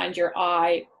behind your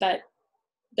eye, but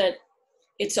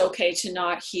it's okay to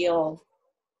not heal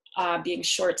being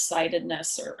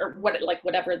short-sightedness, or what, like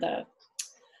whatever the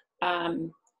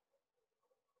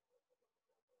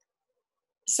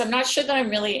so I'm not sure that I'm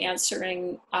really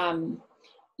answering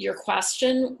your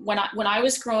question. When I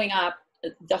was growing up,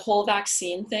 the whole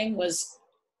vaccine thing was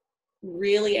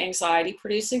really anxiety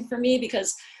producing for me,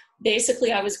 because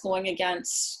basically I was going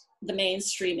against the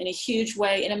mainstream in a huge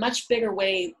way, in a much bigger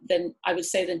way than I would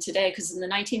say than today, because in the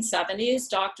 1970s,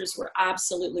 doctors were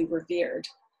absolutely revered.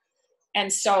 And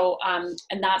so,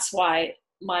 and that's why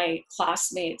my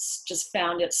classmates just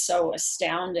found it so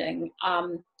astounding.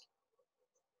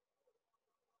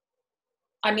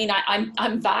 I mean,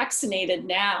 I'm vaccinated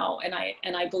now, and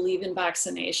I believe in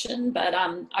vaccination, but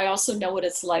I also know what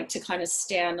it's like to kind of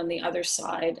stand on the other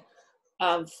side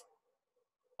of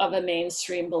a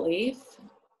mainstream belief,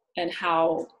 and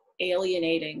how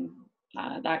alienating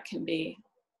that can be.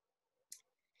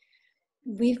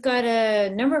 We've got a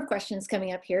number of questions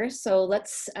coming up here, so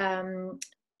let's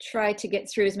try to get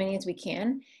through as many as we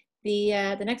can.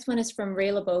 The next one is from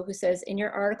Ray LeBeau, who says, in your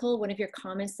article, one of your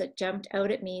comments that jumped out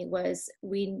at me was,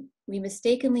 we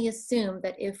mistakenly assume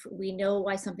that if we know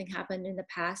why something happened in the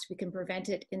past, we can prevent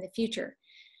it in the future.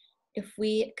 If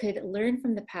we could learn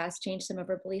from the past, change some of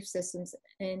our belief systems,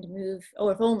 and move,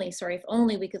 if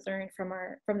only we could learn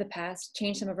from the past,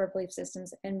 change some of our belief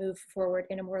systems, and move forward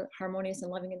in a more harmonious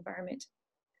and loving environment.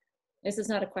 This is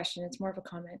not a question, it's more of a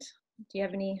comment. Do you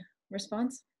have any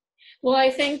response? Well, I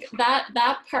think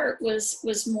that part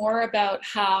was more about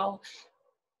how,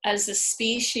 as a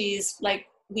species, like,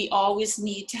 we always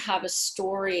need to have a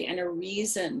story and a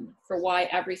reason for why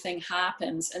everything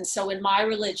happens. And so in my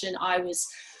religion, I was,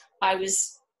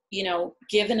 you know,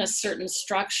 given a certain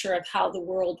structure of how the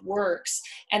world works.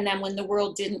 And then when the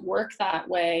world didn't work that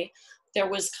way, there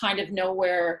was kind of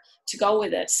nowhere to go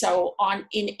with it. So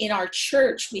in our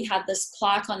church, we had this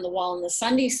plaque on the wall in the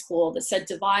Sunday school that said,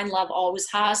 "Divine love always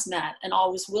has met and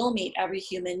always will meet every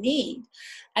human need."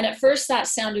 And at first that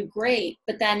sounded great,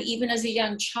 but then even as a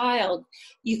young child,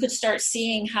 you could start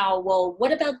seeing how, well,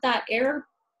 what about that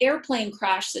airplane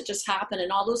crash that just happened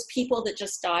and all those people that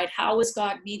just died? How is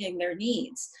God meeting their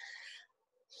needs?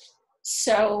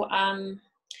 So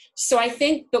I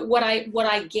think that what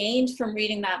I gained from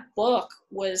reading that book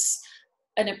was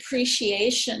an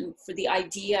appreciation for the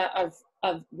idea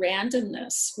of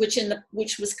randomness,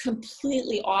 which was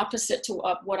completely opposite to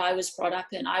what I was brought up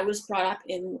in. I was brought up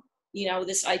in,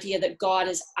 this idea that God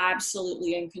is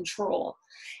absolutely in control.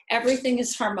 Everything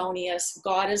is harmonious.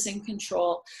 God is in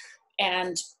control.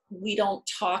 And we don't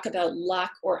talk about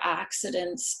luck or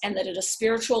accidents, and that at a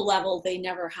spiritual level, they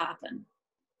never happen.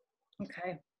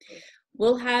 Okay.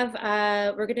 We'll have,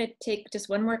 we're going to take just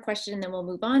one more question and then we'll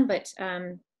move on. But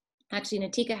actually,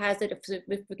 Natika has it.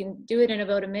 If we can do it in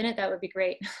about a minute, that would be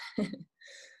great.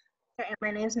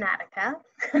 My name's Natika.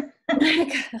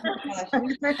 Oh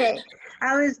Okay.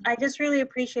 I just really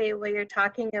appreciate what you're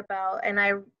talking about, and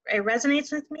it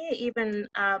resonates with me even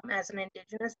as an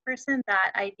Indigenous person,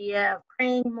 that idea of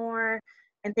praying more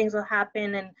and things will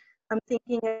happen. And I'm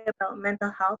thinking about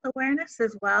mental health awareness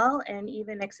as well, and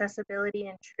even accessibility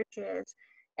in churches.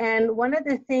 And one of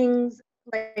the things,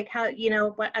 like how,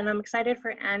 and I'm excited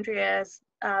for Andria's,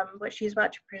 what she's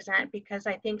about to present, because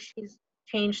I think she's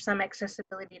changed some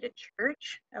accessibility to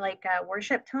church, like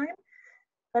worship time.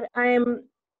 But I'm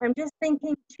just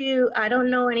thinking too, I don't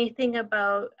know anything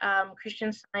about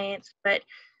Christian Science, but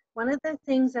one of the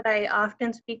things that I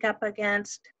often speak up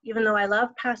against, even though I love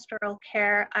pastoral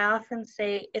care, I often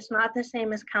say it's not the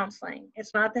same as counseling.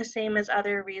 It's not the same as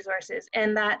other resources.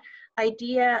 And that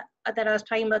idea that I was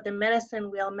talking about, the medicine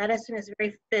wheel, medicine is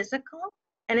very physical,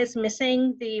 and it's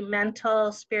missing the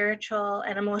mental, spiritual,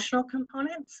 and emotional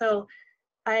component. So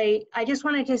I just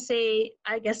wanted to say,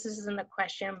 I guess this isn't a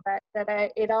question, but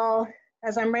that it all,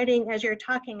 as you're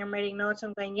talking, I'm writing notes,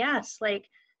 I'm going, yes, like,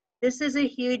 this is a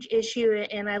huge issue,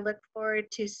 and I look forward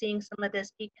to seeing some of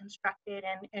this be constructed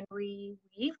and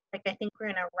reweave. Like, I think we're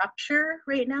in a rupture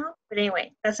right now. But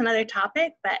anyway, that's another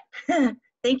topic. But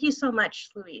thank you so much,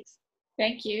 Louise.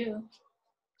 Thank you.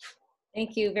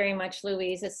 Thank you very much,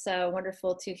 Louise. It's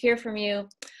wonderful to hear from you.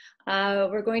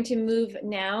 We're going to move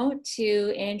now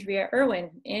to Andria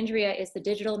Irwin. Andria is the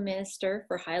digital minister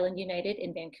for Highland United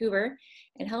in Vancouver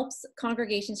and helps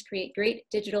congregations create great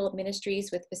digital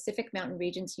ministries with Pacific Mountain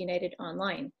Regions United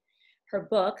online. Her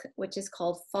book, which is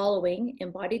called Following: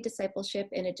 Embodied Discipleship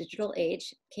in a Digital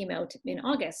Age, came out in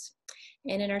August.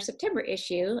 And in our September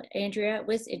issue, Andria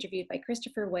was interviewed by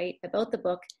Christopher White about the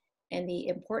book and the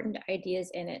important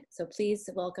ideas in it. So please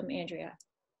welcome Andria.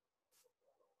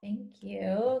 Thank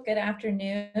you. Good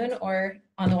afternoon, or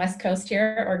on the West Coast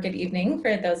here, or good evening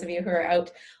for those of you who are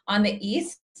out on the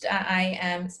East. I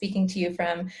am speaking to you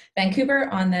from Vancouver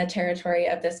on the territory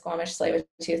of the Squamish,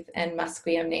 Tsleil-Waututh, and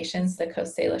Musqueam nations, the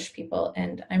Coast Salish people.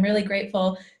 And I'm really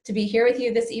grateful to be here with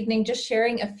you this evening, just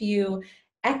sharing a few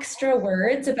extra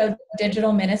words about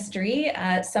digital ministry.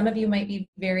 Some of you might be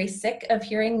very sick of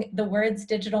hearing the words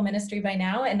digital ministry by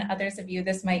now, and others of you,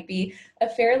 this might be a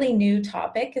fairly new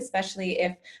topic, especially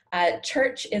if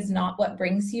church is not what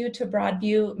brings you to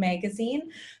Broadview magazine.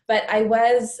 But I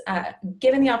was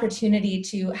given the opportunity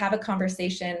to have a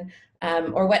conversation,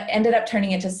 or what ended up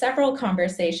turning into several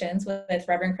conversations with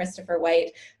Reverend Christopher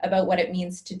White about what it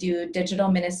means to do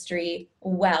digital ministry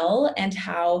well, and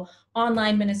how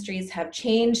online ministries have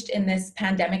changed in this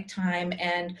pandemic time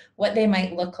and what they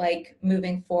might look like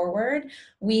moving forward.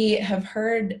 We have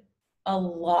heard a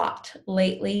lot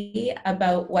lately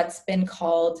about what's been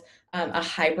called a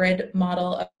hybrid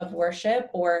model of worship,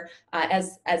 or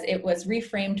as it was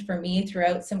reframed for me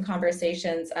throughout some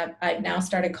conversations, I've now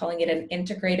started calling it an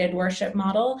integrated worship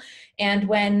model. And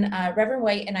when Reverend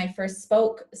White and I first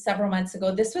spoke several months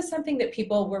ago, this was something that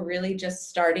people were really just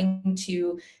starting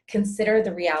to consider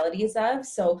the realities of.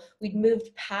 So we'd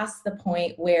moved past the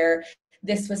point where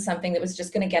this was something that was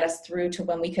just going to get us through to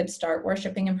when we could start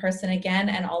worshiping in person again.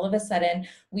 And all of a sudden,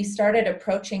 we started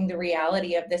approaching the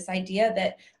reality of this idea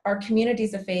that our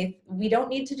communities of faith, we don't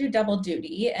need to do double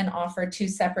duty and offer two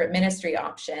separate ministry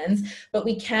options, but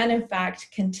we can, in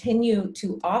fact, continue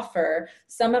to offer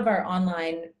some of our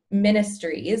online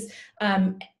ministries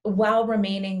while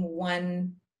remaining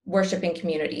one worshiping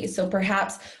communities. So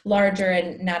perhaps larger,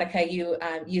 and Natika, you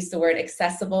used the word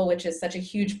accessible, which is such a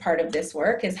huge part of this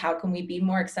work, is how can we be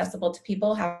more accessible to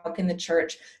people? How can the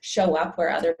church show up where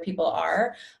other people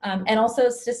are? And also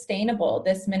sustainable.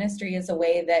 This ministry is a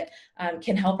way that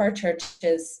can help our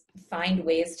churches find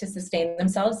ways to sustain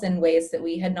themselves in ways that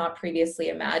we had not previously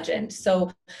imagined.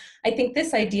 So I think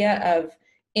this idea of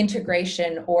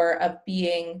integration, or of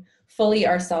being fully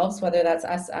ourselves, whether that's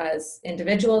us as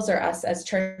individuals or us as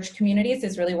church communities,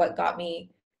 is really what got me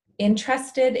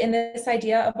interested in this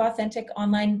idea of authentic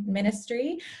online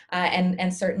ministry,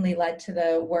 and certainly led to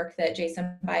the work that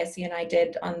Jason Biasi and I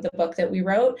did on the book that we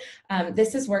wrote.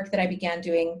 This is work that I began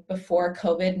doing before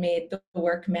COVID made the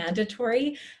work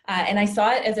mandatory, and I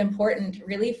saw it as important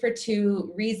really for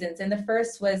two reasons. And the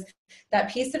first was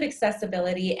that piece of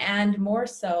accessibility, and more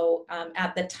so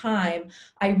at the time,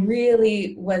 I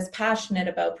really was passionate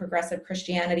about progressive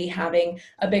Christianity having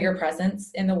a bigger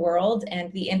presence in the world,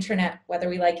 and the internet, whether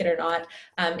we like it or not,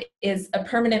 is a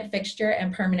permanent fixture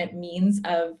and permanent means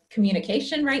of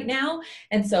communication right now.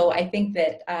 And so I think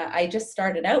that I just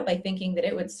started out by thinking that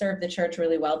it would serve the church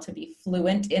really well to be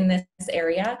fluent in this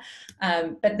area.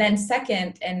 But then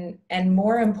second, and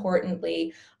more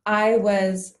importantly, I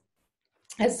was,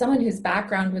 as someone whose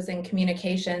background was in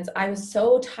communications, I was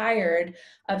so tired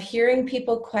of hearing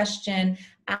people question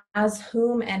as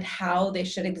whom and how they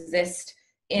should exist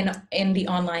in the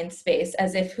online space,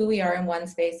 as if who we are in one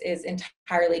space is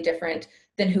entirely different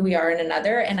than who we are in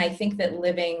another. And I think that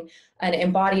living an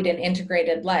embodied and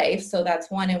integrated life, so that's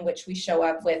one in which we show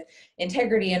up with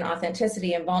integrity and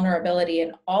authenticity and vulnerability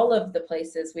in all of the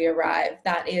places we arrive,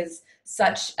 that is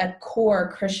such a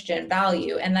core Christian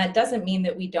value. And that doesn't mean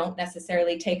that we don't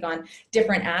necessarily take on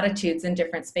different attitudes in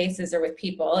different spaces or with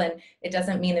people. And it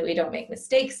doesn't mean that we don't make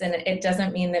mistakes. And it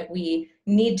doesn't mean that we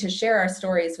need to share our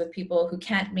stories with people who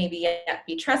can't maybe yet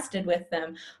be trusted with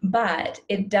them. But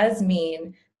it does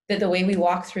mean that the way we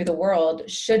walk through the world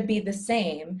should be the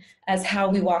same as how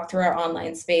we walk through our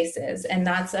online spaces. And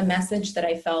that's a message that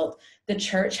I felt the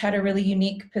church had a really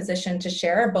unique position to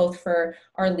share, both for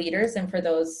our leaders and for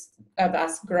those of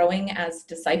us growing as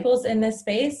disciples in this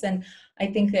space. And I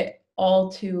think that all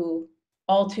too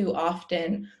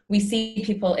often we see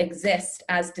people exist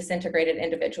as disintegrated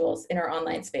individuals in our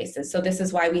online spaces. So this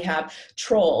is why we have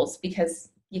trolls, because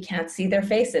you can't see their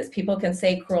faces. People can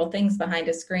say cruel things behind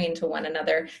a screen to one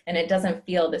another, and it doesn't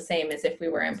feel the same as if we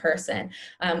were in person.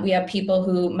 We have people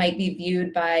who might be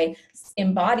viewed by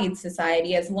embodied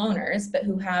society as loners, but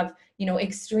who have,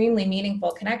 extremely meaningful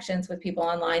connections with people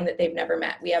online that they've never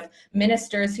met. We have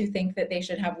ministers who think that they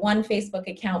should have one Facebook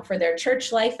account for their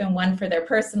church life and one for their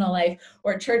personal life,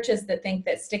 or churches that think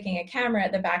that sticking a camera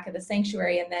at the back of the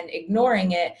sanctuary and then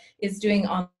ignoring it is doing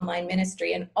online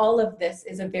ministry. And all of this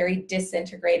is a very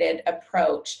disintegrated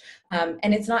approach.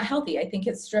 And it's not healthy. I think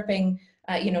it's stripping,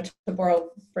 to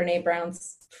borrow Brene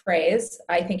Brown's phrase,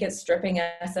 I think it's stripping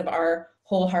us of our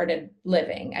wholehearted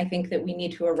living. I think that we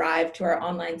need to arrive to our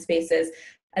online spaces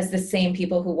as the same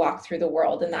people who walk through the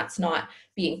world. And that's not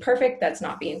being perfect, that's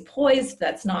not being poised,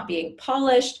 that's not being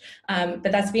polished,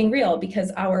 but that's being real,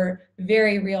 because our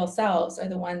very real selves are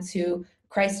the ones who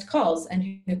Christ calls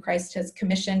and who Christ has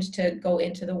commissioned to go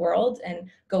into the world and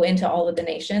go into all of the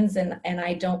nations. And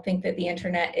I don't think that the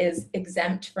internet is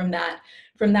exempt from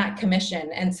that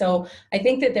commission. And so I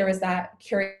think that there was that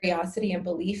curiosity and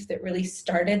belief that really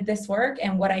started this work.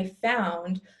 And what I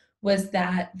found was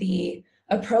that the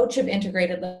approach of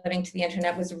integrated living to the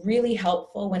internet was really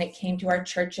helpful when it came to our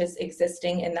churches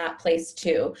existing in that place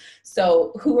too.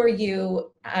 So who are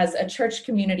you as a church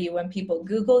community when people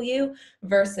Google you,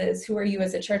 versus who are you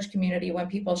as a church community when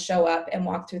people show up and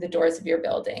walk through the doors of your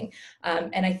building?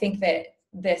 And I think that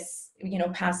this,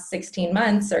 past 16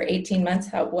 months or 18 months,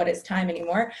 what is time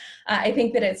anymore? I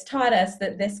think that it's taught us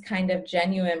that this kind of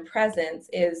genuine presence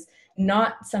is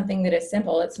not something that is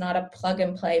simple. It's not a plug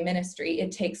and play ministry.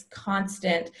 It takes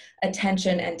constant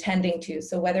attention and tending to.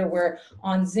 So whether we're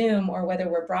on Zoom or whether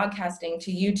we're broadcasting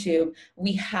to YouTube,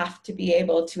 we have to be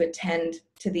able to attend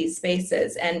to these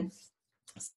spaces. And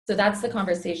so that's the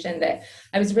conversation that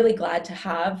I was really glad to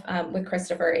have with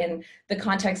Christopher in the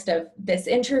context of this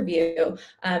interview.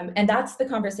 And that's the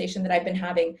conversation that I've been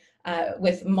having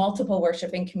with multiple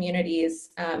worshiping communities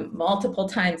multiple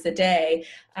times a day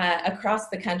across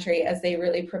the country as they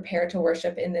really prepare to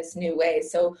worship in this new way.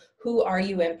 So who are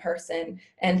you in person,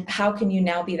 and how can you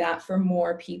now be that for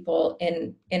more people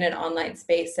in an online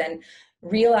space? And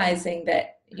realizing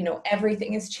that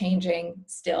everything is changing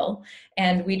still,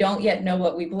 and we don't yet know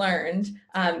what we've learned.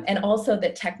 And also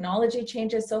that technology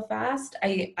changes so fast.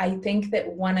 I think that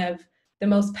one of the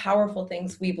most powerful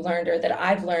things we've learned, or that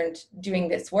I've learned doing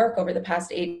this work over the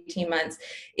past 18 months,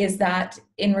 is that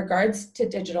in regards to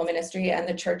digital ministry and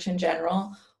the church in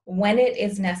general, when it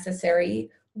is necessary,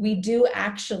 we do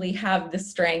actually have the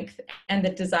strength and the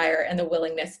desire and the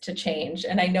willingness to change.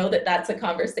 And I know that that's a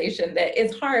conversation that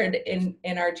is hard in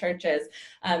our churches,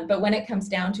 but when it comes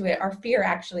down to it, our fear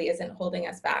actually isn't holding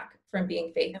us back from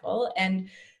being faithful. And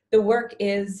the work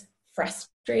is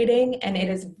frustrating, and it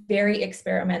is very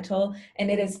experimental, and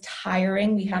it is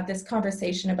tiring. We have this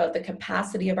conversation about the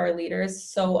capacity of our leaders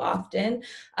so often,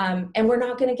 and we're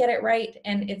not going to get it right,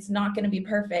 and it's not going to be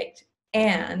perfect.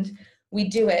 And we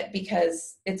do it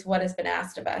because it's what has been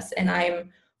asked of us. And I'm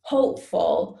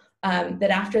hopeful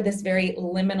that after this very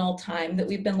liminal time that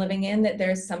we've been living in, that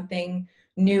there's something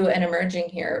new and emerging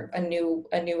here, a new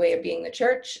way of being the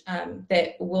church,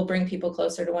 that will bring people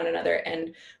closer to one another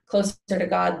and closer to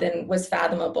God than was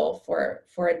fathomable for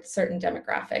a certain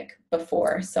demographic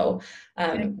before. So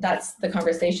that's the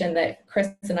conversation that Chris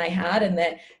and I had, and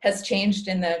that has changed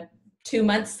in the 2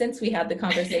 months since we had the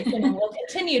conversation, and will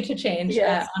continue to change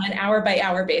on an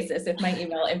hour-by-hour basis if my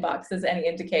email inbox is any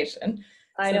indication.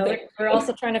 I know we're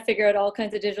also trying to figure out all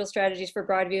kinds of digital strategies for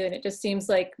Broadview, and it just seems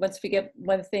like once we get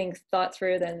one thing thought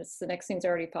through, then the next thing's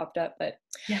already popped up. But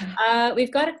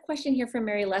we've got a question here from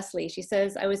Mary Leslie. She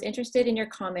says, I was interested in your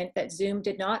comment that Zoom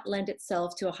did not lend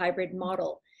itself to a hybrid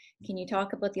model. Can you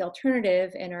talk about the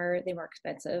alternative, and are they more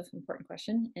expensive? Important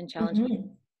question and challenging.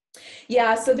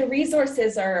 Yeah, so the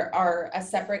resources are a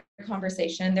separate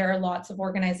conversation. There are lots of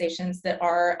organizations that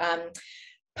are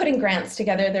putting grants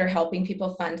together. They're helping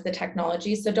people fund the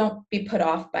technology, so don't be put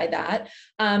off by that.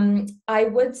 I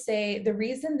would say the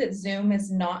reason that Zoom is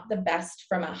not the best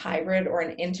from a hybrid or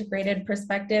an integrated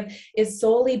perspective is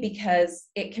solely because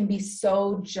it can be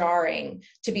so jarring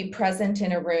to be present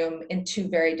in a room in two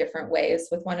very different ways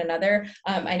with one another.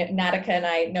 I know Natika and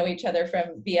I know each other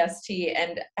from BST,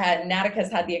 and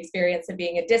Natika's had the experience of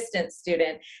being a distance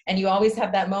student, and you always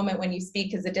have that moment when you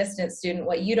speak as a distance student.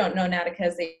 What you don't know, Natika,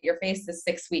 is that your face is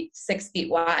 6 feet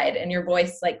wide, and your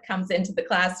voice like comes into the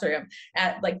classroom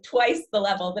at like twice the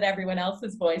level that everyone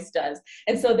else's voice does.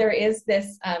 And so there is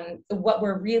this, what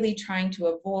we're really trying to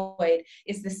avoid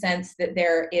is the sense that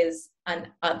there is an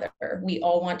other. We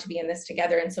all want to be in this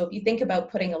together. And so if you think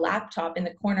about putting a laptop in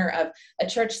the corner of a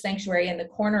church sanctuary, in the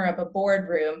corner of a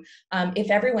boardroom, if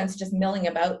everyone's just milling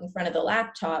about in front of the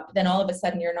laptop, then all of a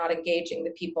sudden you're not engaging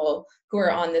the people who are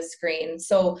on the screen.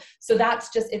 So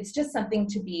it's just something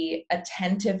to be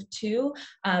attentive to.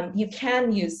 You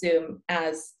can use Zoom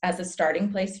as a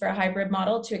starting place for a hybrid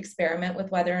model to experiment with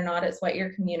whether or not it's what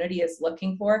your community is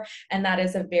looking for. And that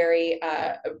is a very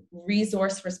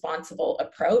resource responsible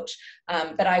approach.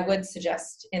 But I would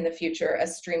suggest in the future a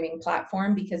streaming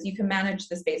platform, because you can manage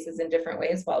the spaces in different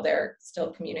ways while they're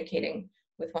still communicating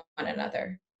with one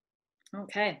another.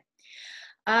 Okay.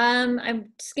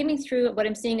 I'm skimming through. What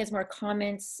I'm seeing is more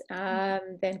comments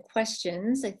than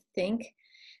questions, I think.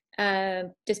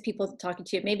 Just people talking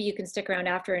to you. Maybe you can stick around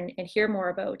after and hear more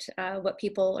about what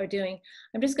people are doing.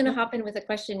 I'm just going to hop in with a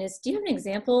question. Do you have an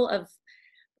example of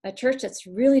a church that's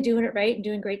really doing it right and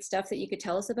doing great stuff that you could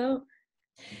tell us about?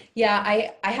 Yeah,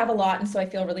 I have a lot, and so I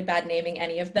feel really bad naming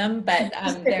any of them, but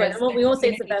we won't say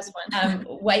it's the best one.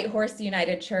 White Horse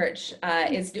United Church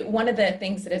is one of the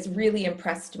things that has really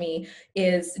impressed me,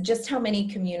 is just how many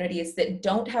communities that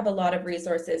don't have a lot of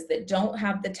resources, that don't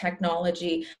have the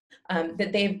technology,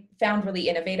 that they've found really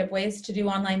innovative ways to do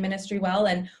online ministry well.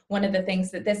 And one of the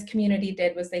things that this community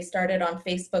did was they started on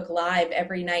Facebook Live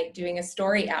every night doing a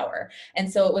story hour.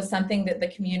 And so it was something that the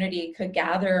community could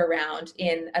gather around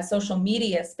in a social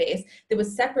media space that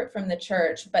was separate from the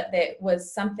church, but that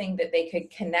was something that they could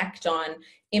connect on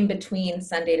in between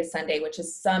Sunday to Sunday, which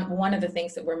is one of the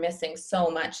things that we're missing so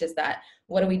much, is that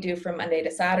what do we do from Monday to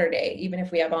Saturday? Even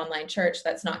if we have online church,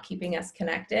 that's not keeping us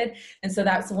connected. And so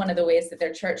that's one of the ways that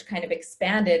their church kind of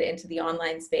expanded into the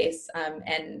online space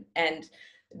and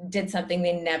did something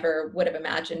they never would have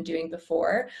imagined doing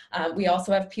before. We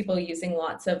also have people using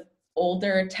lots of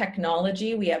older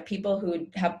technology. We have people who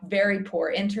have very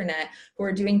poor internet who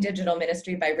are doing digital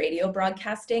ministry by radio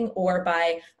broadcasting, or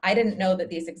by, I didn't know that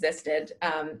these existed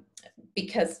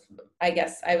because I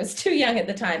guess I was too young at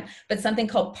the time, but something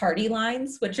called party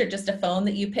lines, which are just a phone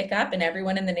that you pick up and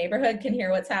everyone in the neighborhood can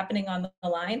hear what's happening on the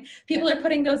line. People are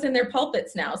putting those in their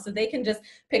pulpits now, so they can just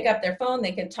pick up their phone,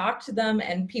 they can talk to them,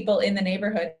 and people in the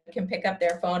neighborhood can pick up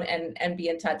their phone and be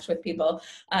in touch with people.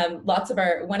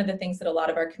 One of the things that a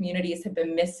lot of our communities have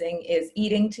been missing is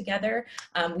eating together.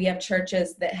 We have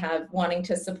churches that have wanting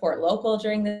to support local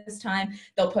during this time.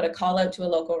 They'll put a call out to a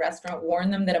local restaurant, warn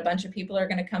them that a bunch of people are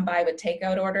going to come by with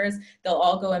takeout orders, they'll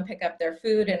all go and pick up their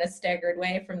food in a staggered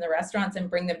way from the restaurants and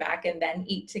bring them back and then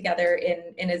eat together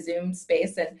in a Zoom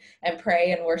space and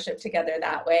pray and worship together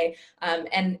that way.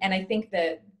 And I think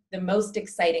that the most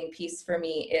exciting piece for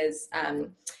me is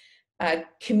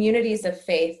communities of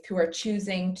faith who are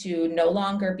choosing to no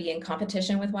longer be in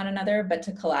competition with one another, but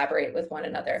to collaborate with one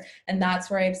another. And that's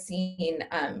where I've seen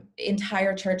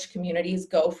entire church communities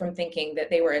go from thinking that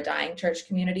they were a dying church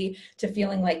community to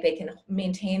feeling like they can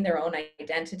maintain their own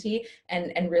identity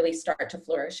and really start to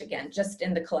flourish again, just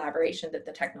in the collaboration that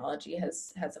the technology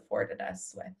has afforded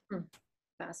us with.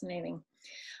 Fascinating.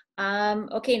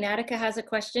 Okay, Natika has a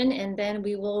question, and then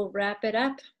we will wrap it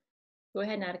up. Go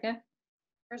ahead, Natika.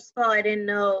 First of all, I didn't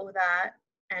know that,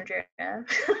 Andrea,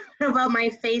 about my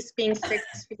face being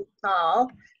 6 feet tall.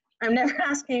 I'm never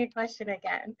asking a question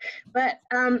again. But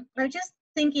I'm just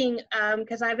thinking,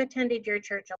 because I've attended your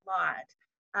church a lot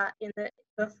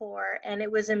before, and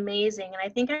it was amazing. And I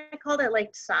think I called it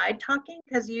like side talking,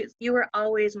 because you were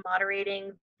always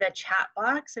moderating the chat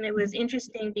box, and it was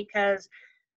interesting because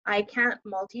I can't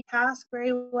multitask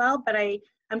very well, but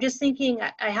I'm just thinking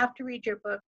I have to read your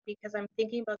book, because I'm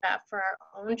thinking about that for our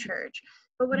own church.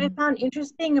 But what I found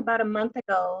interesting about a month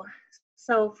ago,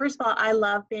 so first of all, I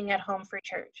love being at home for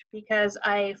church, because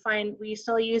I find we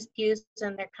still use pews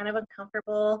and they're kind of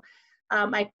uncomfortable.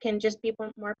 I can just be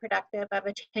more productive. I have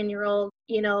a 10-year-old,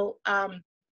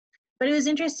 but it was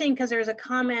interesting because there was a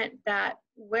comment that,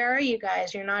 where are you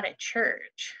guys? You're not at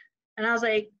church. And I was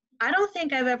like, I don't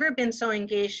think I've ever been so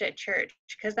engaged at church,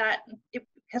 because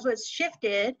what's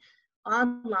shifted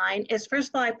online is, first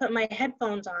of all, I put my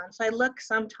headphones on, so I look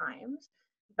sometimes,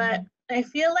 but I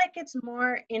feel like it's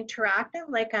more interactive,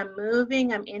 like I'm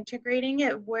moving, I'm integrating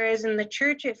it, whereas in the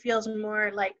church it feels more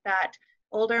like that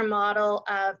older model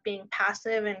of being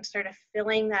passive and sort of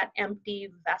filling that empty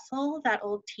vessel, that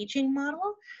old teaching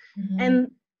model. And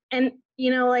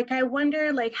like I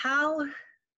wonder, like how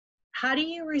do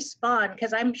you respond?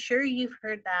 Because I'm sure you've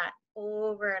heard that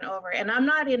over and over. And I'm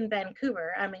not in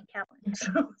Vancouver, I'm in Kellen.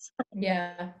 So,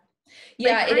 yeah,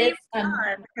 like, it is.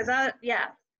 Because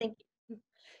thank you.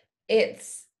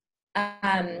 It's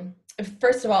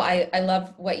first of all, I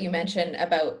love what you mentioned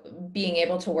about being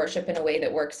able to worship in a way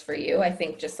that works for you. I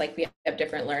think just like we have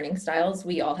different learning styles,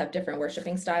 we all have different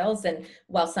worshiping styles. And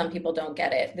while some people don't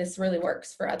get it, this really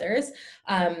works for others.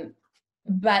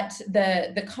 But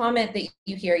the comment that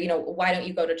you hear, why don't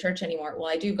you go to church anymore? Well,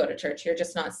 I do go to church. You're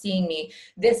just not seeing me.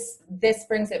 This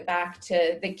brings it back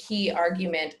to the key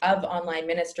argument of online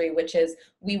ministry, which is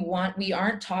we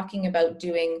aren't talking about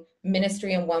doing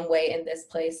ministry in one way in this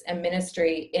place and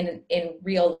ministry in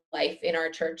real life in our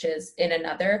churches in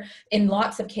another. In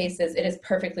lots of cases, it is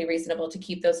perfectly reasonable to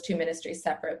keep those two ministries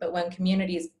separate. But when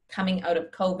communities coming out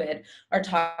of COVID are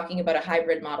talking about a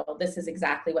hybrid model, this is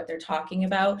exactly what they're talking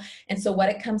about. And so what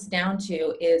it comes down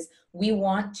to is we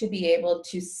want to be able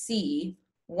to see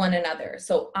one another.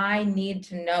 So I need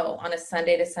to know on a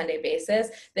Sunday to Sunday basis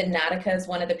that Natika is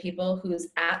one of the people who's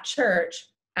at church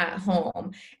at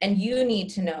home. And you need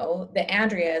to know that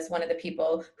Andria is one of the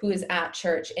people who is at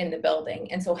church in the building.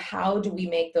 And so how do we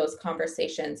make those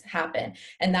conversations happen?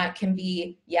 And that can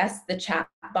be, yes, the chat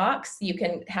box. You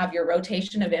can have your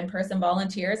rotation of in-person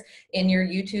volunteers in your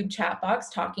YouTube chat box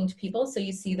talking to people so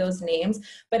you see those names.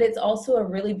 But it's also a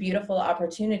really beautiful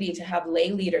opportunity to have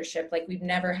lay leadership like we've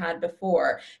never had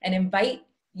before and invite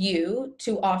you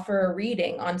to offer a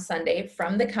reading on Sunday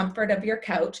from the comfort of your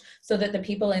couch so that the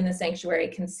people in the sanctuary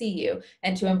can see you,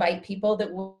 and to invite people that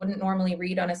wouldn't normally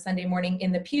read on a Sunday morning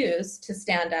in the pews to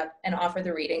stand up and offer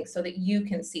the reading so that you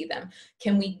can see them.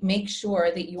 Can we make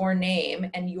sure that your name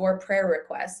and your prayer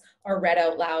requests are read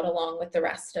out loud along with the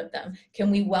rest of them? Can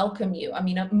we welcome you? I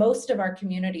mean, most of our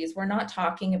communities, we're not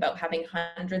talking about having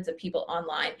hundreds of people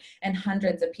online and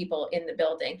hundreds of people in the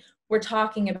building. We're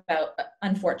talking about,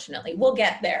 unfortunately, we'll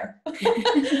get there,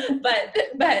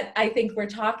 but I think we're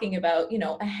talking about,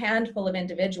 a handful of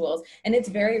individuals. And it's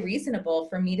very reasonable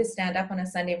for me to stand up on a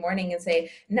Sunday morning and say,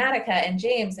 Natika and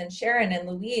James and Sharon and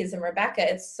Louise and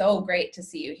Rebecca, it's so great to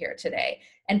see you here today.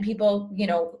 And people,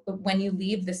 when you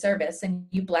leave the service and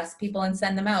you bless people and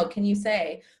send them out, can you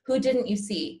say, who didn't you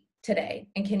see today?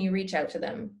 And can you reach out to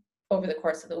them over the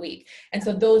course of the week? And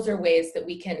so those are ways that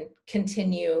we can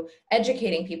continue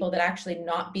educating people that actually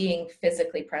not being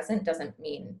physically present doesn't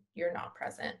mean you're not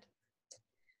present.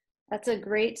 That's a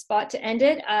great spot to end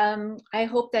it. I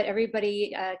hope that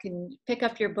everybody can pick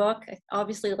up your book.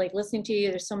 Obviously, like listening to you,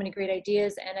 there's so many great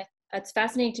ideas, and it's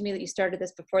fascinating to me that you started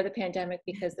this before the pandemic,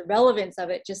 because the relevance of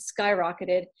it just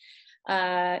skyrocketed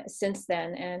since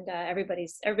then, and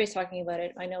everybody's talking about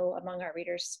it. I know among our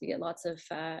readers we get lots of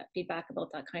feedback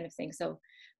about that kind of thing, so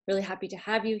Really happy to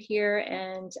have you here.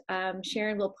 And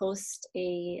Sharon will post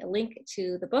a link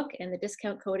to the book and the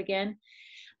discount code again.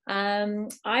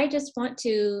 I just want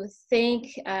to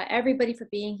thank everybody for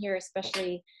being here,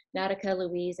 especially Natika,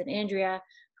 Louise, and Andria,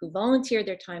 who volunteered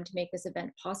their time to make this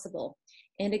event possible.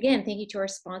 And again, thank you to our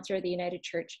sponsor, the United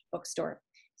Church Bookstore.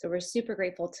 So we're super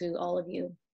grateful to all of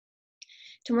you.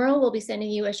 Tomorrow, we'll be sending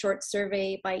you a short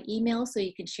survey by email so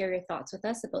you can share your thoughts with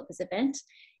us about this event.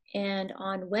 And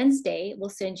on Wednesday, we'll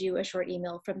send you a short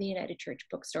email from the United Church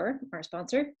Bookstore, our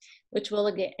sponsor, which will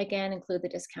again include the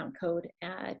discount code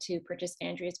to purchase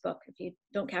Andria's book. If you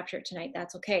don't capture it tonight,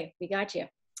 that's okay. We got you.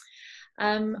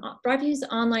 Broadview's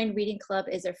online reading club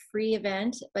is a free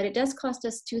event, but it does cost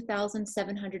us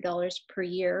 $2,700 per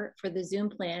year for the Zoom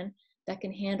plan that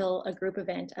can handle a group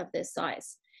event of this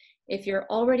size. If you're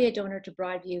already a donor to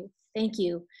Broadview, thank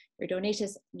you. Your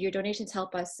donations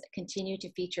help us continue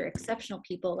to feature exceptional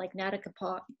people like Natika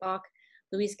Bock,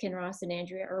 Louise, Kinross, and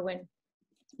Andria Irwin.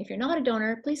 If you're not a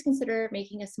donor, please consider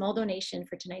making a small donation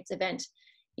for tonight's event.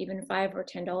 Even $5 or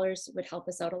 $10 would help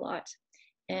us out a lot.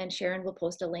 And Sharon will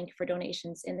post a link for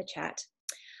donations in the chat.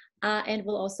 And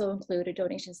we'll also include a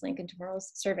donations link in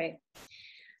tomorrow's survey.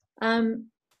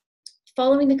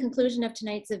 Following the conclusion of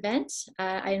tonight's event,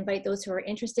 I invite those who are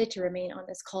interested to remain on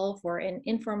this call for an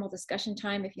informal discussion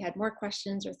time. If you had more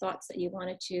questions or thoughts that you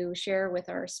wanted to share with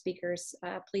our speakers,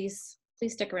 please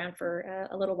stick around for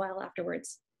a little while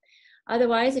afterwards.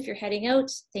 Otherwise, if you're heading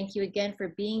out, thank you again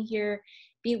for being here.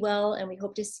 Be well, and we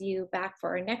hope to see you back for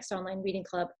our next online reading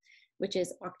club, which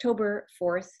is October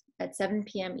 4th at 7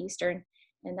 p.m. Eastern,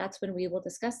 and that's when we will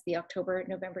discuss the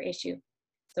October-November issue.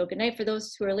 So good night for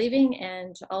those who are leaving,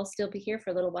 and I'll still be here for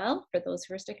a little while for those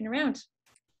who are sticking around.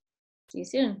 See you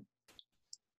soon.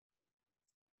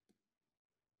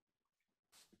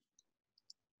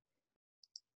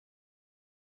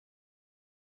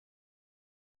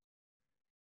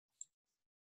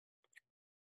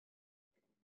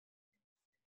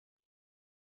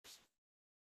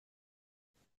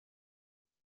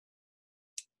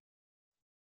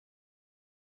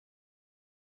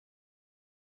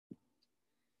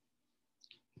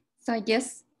 So I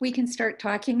guess we can start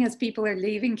talking as people are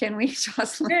leaving, can we,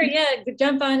 Jocelyn? Sure, yeah,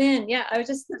 jump on in. Yeah, I was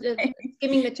just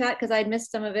skimming the chat because I'd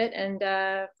missed some of it, and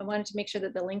I wanted to make sure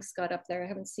that the links got up there. I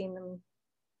haven't seen them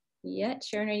yet.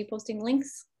 Sharon, are you posting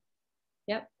links?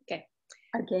 Yep, okay.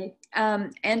 Okay,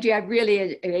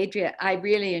 Andria, I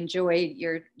really enjoyed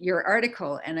your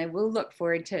article, and I will look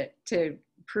forward to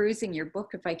perusing your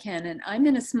book if I can. And I'm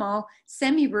in a small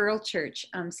semi-rural church,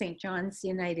 St. John's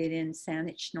United in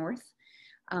Saanich North.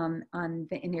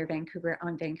 Near Vancouver,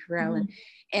 on Vancouver Island.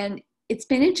 And it's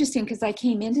been interesting because I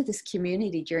came into this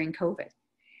community during COVID.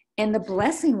 And the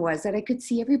blessing was that I could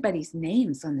see everybody's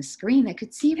names on the screen. I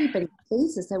could see everybody's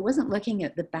faces. I wasn't looking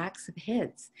at the backs of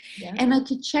heads. Yeah. And I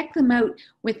could check them out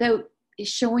without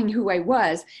showing who I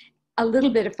was a little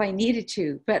bit if I needed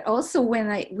to. But also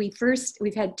when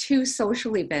we've had 2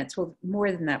 social events, well, more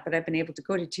than that, but I've been able to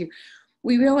go to 2.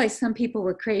 We realized some people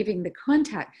were craving the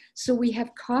contact. So we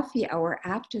have coffee hour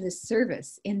after the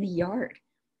service in the yard.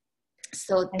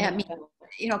 So I mean,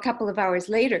 a couple of hours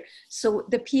later. So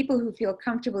the people who feel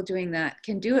comfortable doing that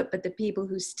can do it, but the people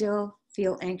who still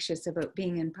feel anxious about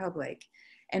being in public,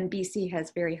 and BC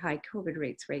has very high COVID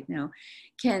rates right now,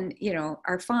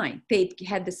 are fine. They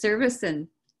had the service and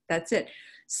that's it.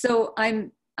 So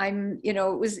it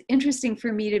was interesting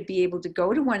for me to be able to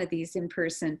go to one of these in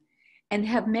person and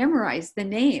have memorized the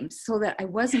names so that I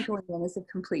wasn't going in as a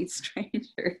complete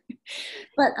stranger.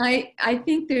 But I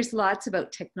think there's lots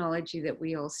about technology that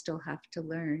we all still have to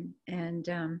learn. And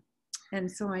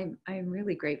so I'm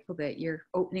really grateful that you're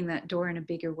opening that door in a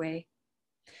bigger way.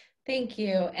 Thank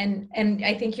you. And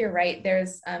I think you're right.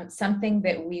 There's something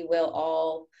that we will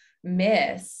all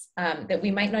miss that we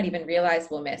might not even realize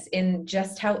we'll miss in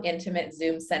just how intimate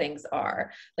Zoom settings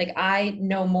are. Like, I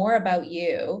know more about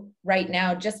you right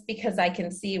now just because I can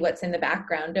see what's in the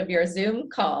background of your Zoom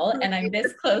call and I'm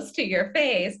this close to your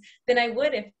face than I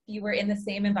would if you were in the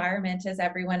same environment as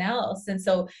everyone else. And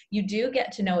so you do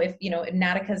get to know if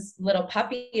Natika's little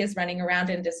puppy is running around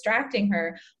and distracting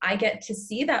her, I get to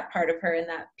see that part of her and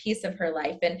that piece of her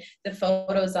life. And the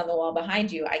photos on the wall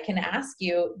behind you, I can ask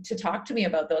you to talk to me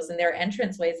about those, and their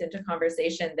entrance ways into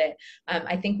conversation that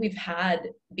I think we've had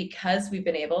because we've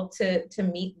been able to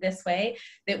meet this way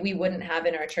that we wouldn't have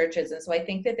in our churches. And so I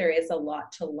think that there is a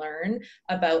lot to learn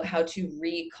about how to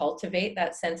recultivate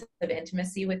that sense of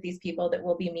intimacy with these people that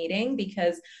we'll be meeting,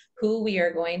 because who we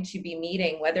are going to be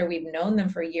meeting, whether we've known them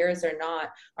for years or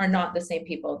not, are not the same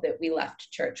people that we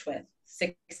left church with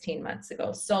 16 months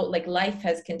ago. So like life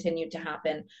has continued to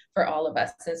happen for all of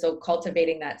us. And so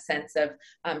cultivating that sense of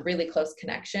really close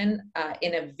connection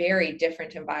in a very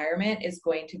different environment is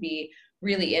going to be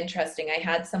really interesting. I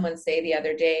had someone say the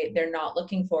other day, they're not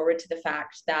looking forward to the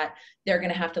fact that they're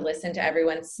going to have to listen to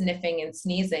everyone sniffing and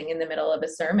sneezing in the middle of a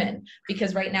sermon,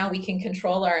 because right now we can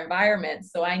control our environment.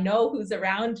 So I know who's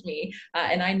around me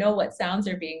and I know what sounds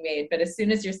are being made. But as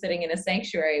soon as you're sitting in a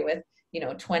sanctuary with,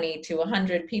 20 to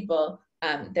 100 people,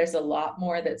 there's a lot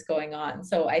more that's going on.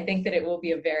 So I think that it will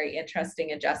be a very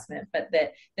interesting adjustment, but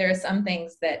that there are some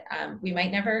things that we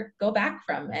might never go back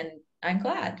from, and I'm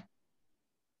glad.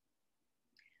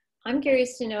 I'm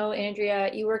curious to know,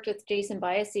 Andria, you worked with Jason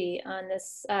Biasi on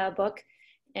this book,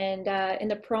 and in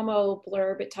the promo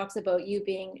blurb, it talks about you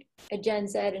being a Gen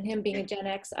Z and him being a Gen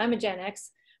X. I'm a Gen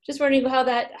X. Just wondering how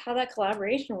that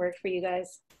collaboration worked for you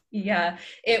guys. Yeah,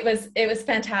 it was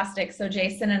fantastic. So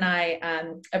Jason and I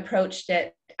approached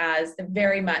it as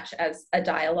very much as a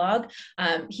dialogue.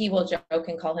 He will joke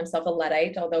and call himself a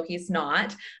Luddite, although he's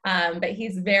not. But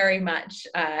he's very much,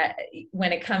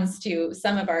 when it comes to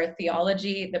some of our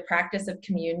theology, the practice of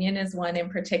communion is one in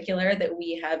particular that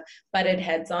we have butted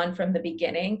heads on from the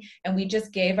beginning. And we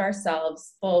just gave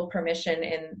ourselves full permission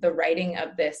in the writing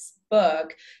of this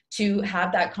book to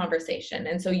have that conversation.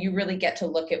 And so you really get to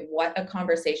look at what a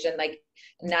conversation, like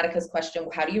Natika's question,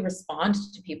 how do you respond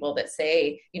to people that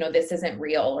say, this isn't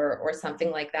real or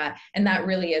something like that? And that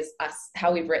really is us,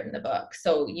 how we've written the book.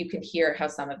 So you can hear how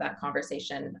some of that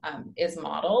conversation is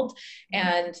modeled.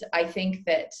 And I think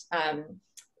that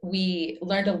we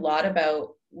learned a lot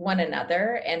about one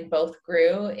another and both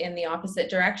grew in the opposite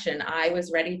direction. I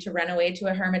was ready to run away to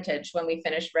a hermitage when we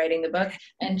finished writing the book,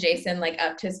 and Jason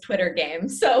upped his Twitter game.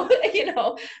 So,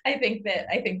 I think that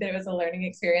it was a learning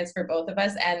experience for both of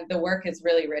us, and the work is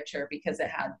really richer because it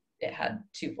had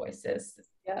two voices.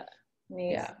 Yeah.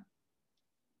 Amazing.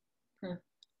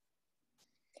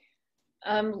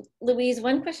 Yeah. Louise,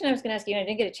 one question I was going to ask you, and I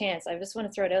didn't get a chance, I just want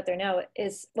to throw it out there now,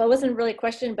 is, well, it wasn't really a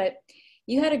question, but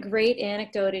you had a great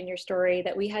anecdote in your story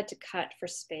that we had to cut for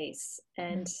space.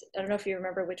 And I don't know if you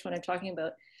remember which one I'm talking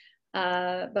about,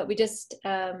 but we just,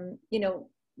 you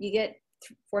get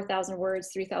 4,000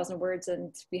 words, 3,000 words,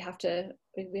 and we have to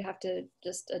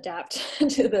just adapt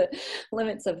to the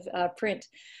limits of print.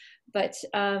 But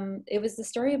it was the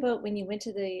story about when you went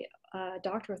to the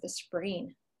doctor with a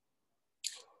sprain.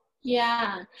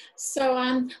 Yeah, so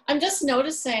I'm just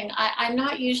noticing, I'm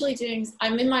not usually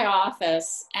I'm in my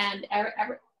office, and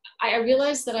I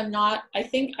realize that I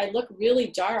think I look really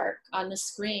dark on the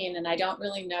screen, and I don't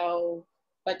really know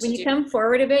what to do. When you come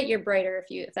forward a bit, you're brighter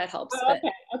if that helps. Oh,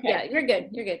 okay. Yeah, you're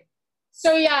good.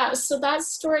 So yeah, so that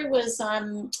story was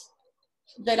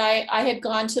that I had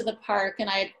gone to the park, and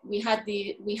we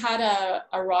had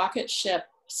a rocket ship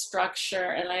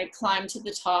structure, and I climbed to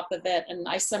the top of it, and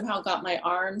I somehow got my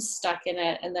arm stuck in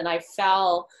it, and then I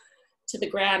fell to the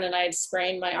ground, and I had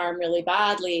sprained my arm really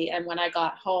badly. And when I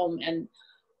got home and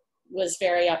was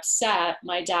very upset,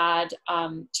 my dad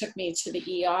took me to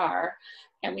the ER,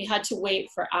 and we had to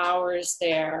wait for hours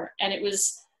there. And it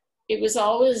was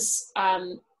always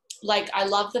I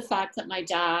love the fact that my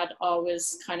dad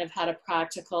always kind of had a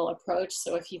practical approach.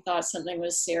 So if he thought something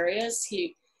was serious,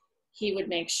 he would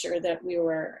make sure that we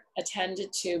were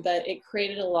attended to, but it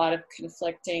created a lot of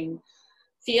conflicting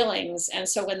feelings. And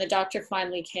so when the doctor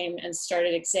finally came and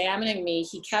started examining me,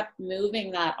 he kept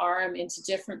moving that arm into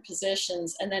different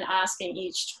positions and then asking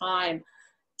each time,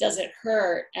 does it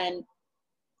hurt? And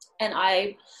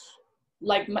I,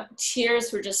 my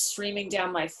tears were just streaming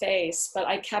down my face, but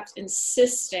I kept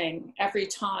insisting every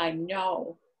time,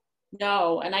 no.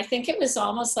 And I think it was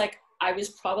almost like I was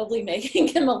probably making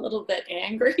him a little bit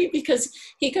angry, because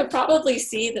he could probably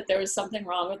see that there was something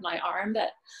wrong with my arm,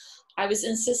 but I was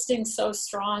insisting so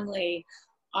strongly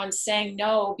on saying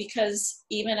no, because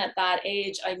even at that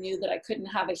age, I knew that I couldn't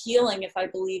have a healing if I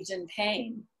believed in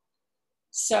pain.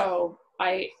 So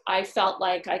I felt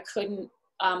like I couldn't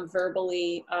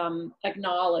verbally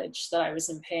acknowledge that I was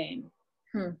in pain.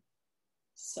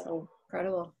 So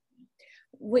incredible.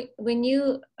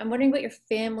 I'm wondering about your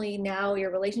family now, your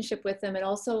relationship with them, and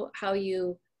also how when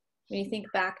you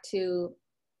think back to,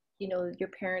 your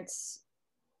parents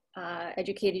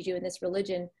educated you in this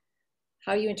religion,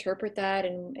 how you interpret that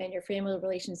and your family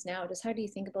relations now. Just how do you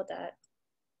think about that?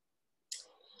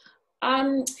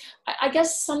 I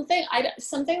guess something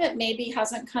that maybe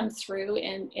hasn't come through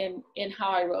in how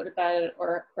I wrote about it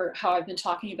or how I've been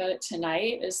talking about it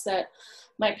tonight is that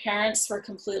my parents were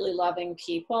completely loving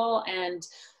people, and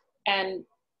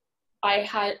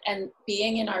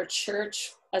being in our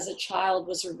church as a child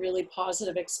was a really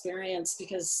positive experience,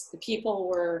 because the people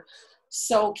were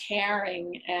so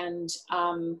caring and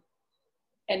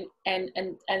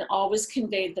always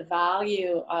conveyed the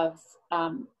value of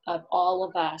all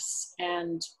of us,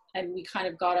 and we kind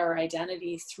of got our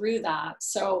identity through that.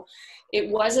 So it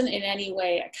wasn't in any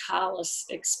way a callous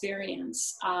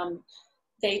experience.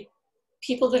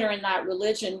 People that are in that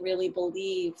religion really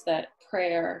believe that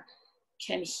prayer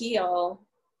can heal,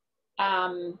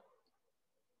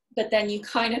 but then you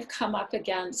kind of come up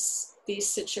against these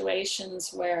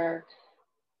situations where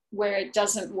it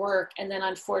doesn't work, and then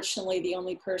unfortunately the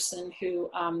only person who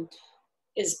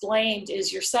is blamed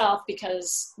is yourself,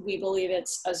 because we believe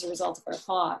it's as a result of our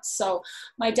thoughts. So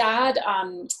my dad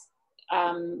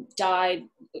died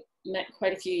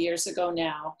quite a few years ago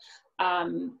now,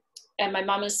 and my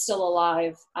mom is still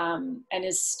alive, and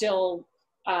is still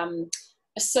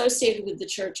associated with the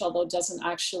church, although doesn't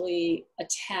actually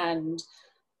attend.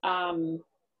 And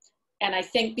I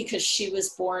think because she was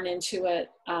born into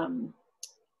it,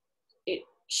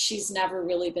 she's never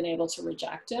really been able to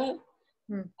reject it.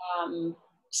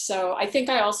 So I think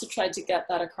I also tried to get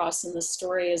that across in the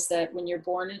story, is that when you're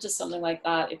born into something like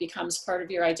that, it becomes part of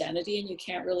your identity and you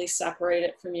can't really separate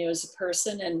it from you as a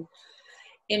person. And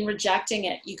in rejecting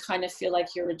it, you kind of feel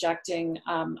like you're rejecting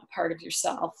a part of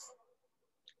yourself.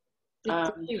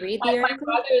 Did you read the article?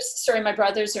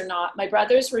 My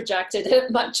brothers rejected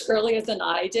it much earlier than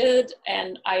I did.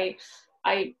 And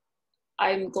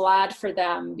I'm glad for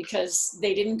them, because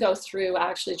they didn't go through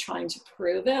actually trying to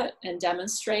prove it and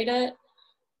demonstrate it.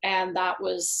 And that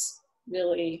was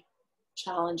really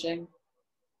challenging.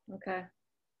 Okay.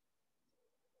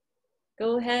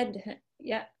 Go ahead.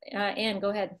 Yeah, Anne, go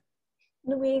ahead.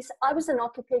 Louise, I was an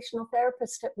occupational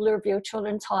therapist at Broadview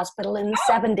Children's Hospital in the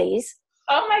 70s.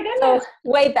 Oh my goodness. So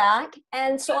way back.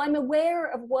 And so I'm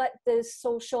aware of what the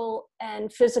social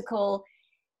and physical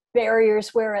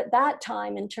barriers were at that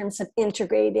time in terms of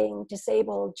integrating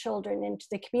disabled children into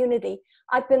the community.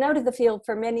 I've been out of the field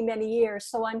for many, many years,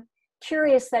 so I'm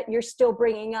curious that you're still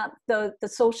bringing up the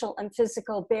social and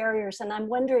physical barriers, and I'm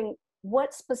wondering,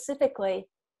 what specifically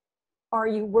are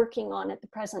you working on at the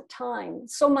present time?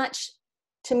 So much,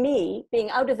 to me, being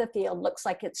out of the field looks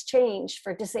like it's changed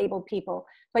for disabled people,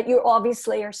 but you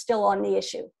obviously are still on the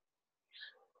issue.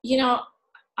 You know,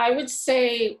 I would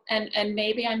say, and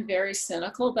maybe I'm very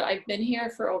cynical, but I've been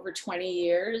here for over 20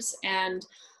 years, and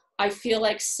I feel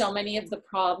like so many of the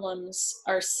problems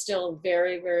are still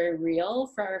very, very real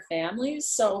for our families.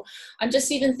 So I'm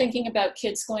just even thinking about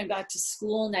kids going back to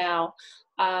school now,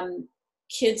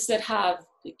 kids that have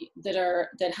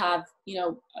you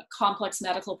know, complex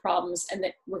medical problems and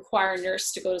that require a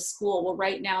nurse to go to school. Well,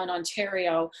 right now in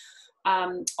Ontario,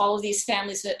 all of these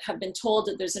families that have been told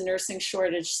that there's a nursing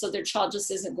shortage, so their child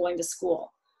just isn't going to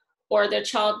school, or their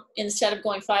child, instead of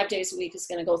going 5 days a week, is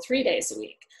going to go 3 days a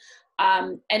week.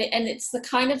 And it's the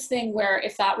kind of thing where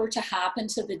if that were to happen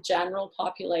to the general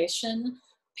population,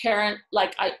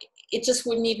 it just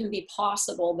wouldn't even be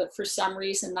possible. But for some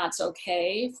reason, that's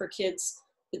okay for kids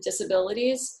with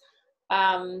disabilities.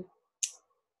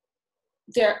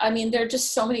 There are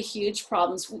just so many huge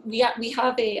problems. We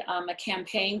have a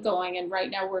campaign going, and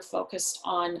right now we're focused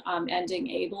on ending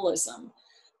ableism.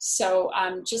 So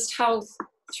just how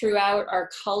throughout our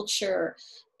culture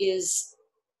is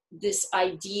this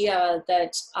idea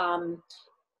that,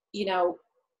 you know,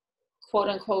 quote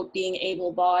unquote, being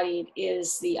able-bodied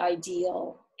is the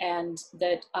ideal, and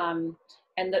that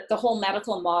the whole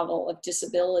medical model of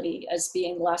disability as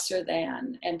being lesser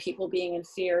than, and people being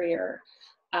inferior.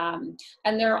 And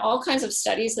there are all kinds of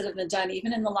studies that have been done,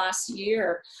 even in the last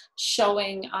year,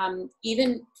 showing,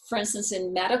 even for instance,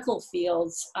 in medical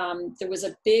fields, there was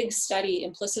a big study,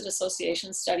 implicit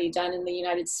association study done in the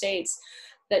United States,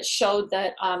 that showed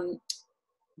that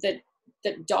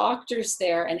that doctors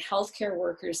there and healthcare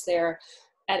workers there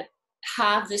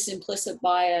have this implicit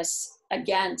bias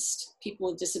against people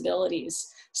with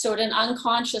disabilities. So at an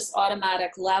unconscious,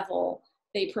 automatic level,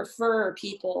 they prefer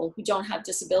people who don't have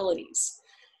disabilities.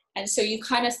 And so you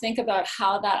kind of think about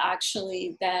how that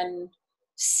actually then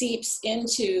seeps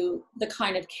into the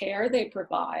kind of care they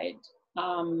provide.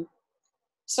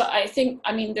 So I think,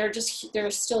 there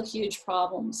are still huge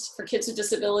problems for kids with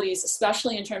disabilities,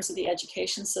 especially in terms of the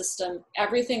education system.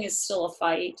 Everything is still a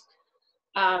fight.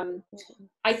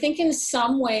 I think in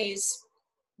some ways,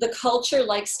 the culture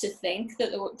likes to think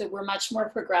that we're much more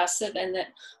progressive and that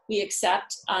we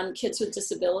accept kids with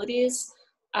disabilities.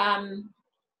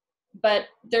 But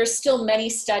there's still many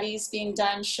studies being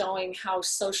done showing how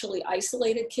socially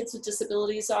isolated kids with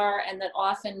disabilities are, and that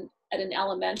often at an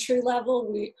elementary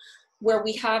level, where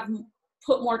we have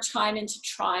put more time into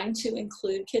trying to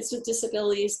include kids with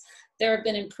disabilities, there have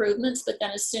been improvements, but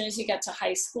then as soon as you get to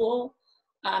high school,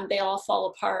 they all fall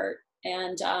apart,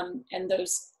 and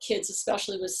those kids,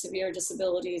 especially with severe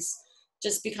disabilities,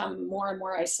 just become more and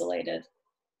more isolated.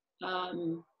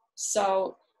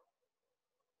 So,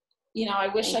 you know, I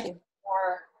wish I could be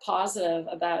more positive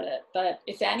about it, but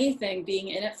if anything, being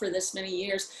in it for this many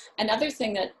years, another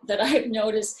thing that I've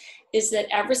noticed is that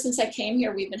ever since I came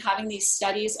here, we've been having these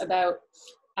studies about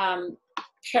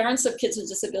parents of kids with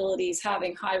disabilities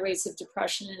having high rates of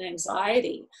depression and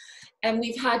anxiety. And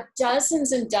we've had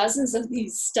dozens and dozens of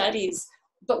these studies,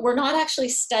 but we're not actually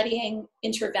studying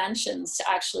interventions to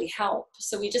actually help.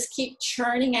 So we just keep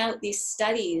churning out these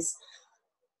studies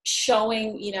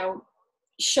showing, you know,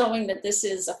 showing that this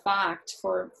is a fact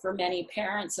for many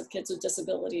parents of kids with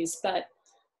disabilities, but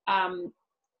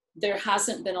there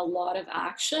hasn't been a lot of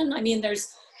action. I mean,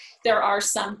 there are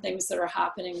some things that are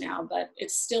happening now, but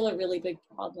it's still a really big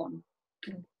problem.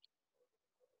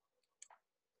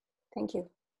 Thank you.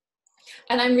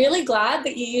 And I'm really glad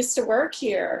that you used to work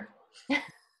here.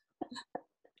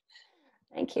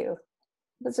 Thank you.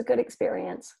 It was a good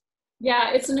experience.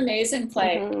 Yeah, it's an amazing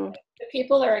place. Mm-hmm. The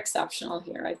people are exceptional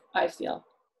here, I feel.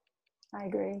 I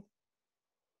agree.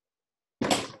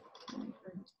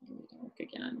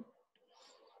 Again.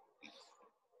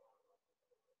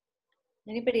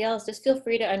 Anybody else, just feel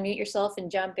free to unmute yourself and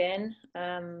jump in.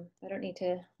 I don't need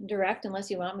to direct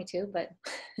unless you want me to, but.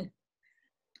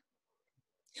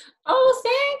 Oh,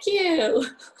 thank you.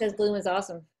 Because Bloom is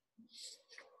awesome.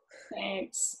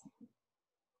 Thanks.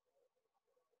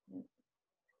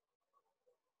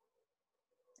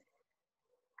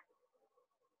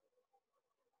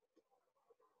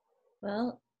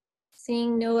 Well,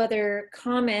 seeing no other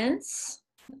comments,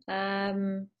 I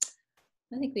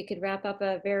think we could wrap up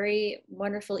a very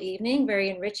wonderful evening, very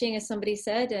enriching, as somebody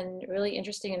said, and really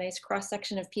interesting, a nice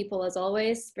cross-section of people as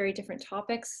always, very different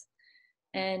topics.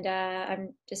 And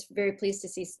I'm just very pleased to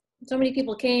see so many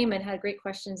people came and had great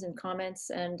questions and comments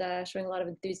and showing a lot of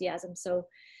enthusiasm. So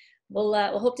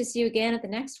we'll hope to see you again at the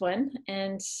next one.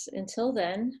 And until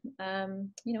then,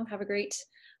 you know, have a great,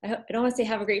 I don't want to say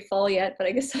have a great fall yet, but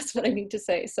I guess that's what I need to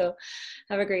say. So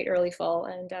have a great early fall,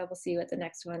 and we'll see you at the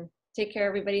next one. Take care,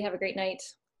 everybody. Have a great night.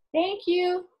 Thank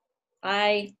you.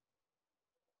 Bye.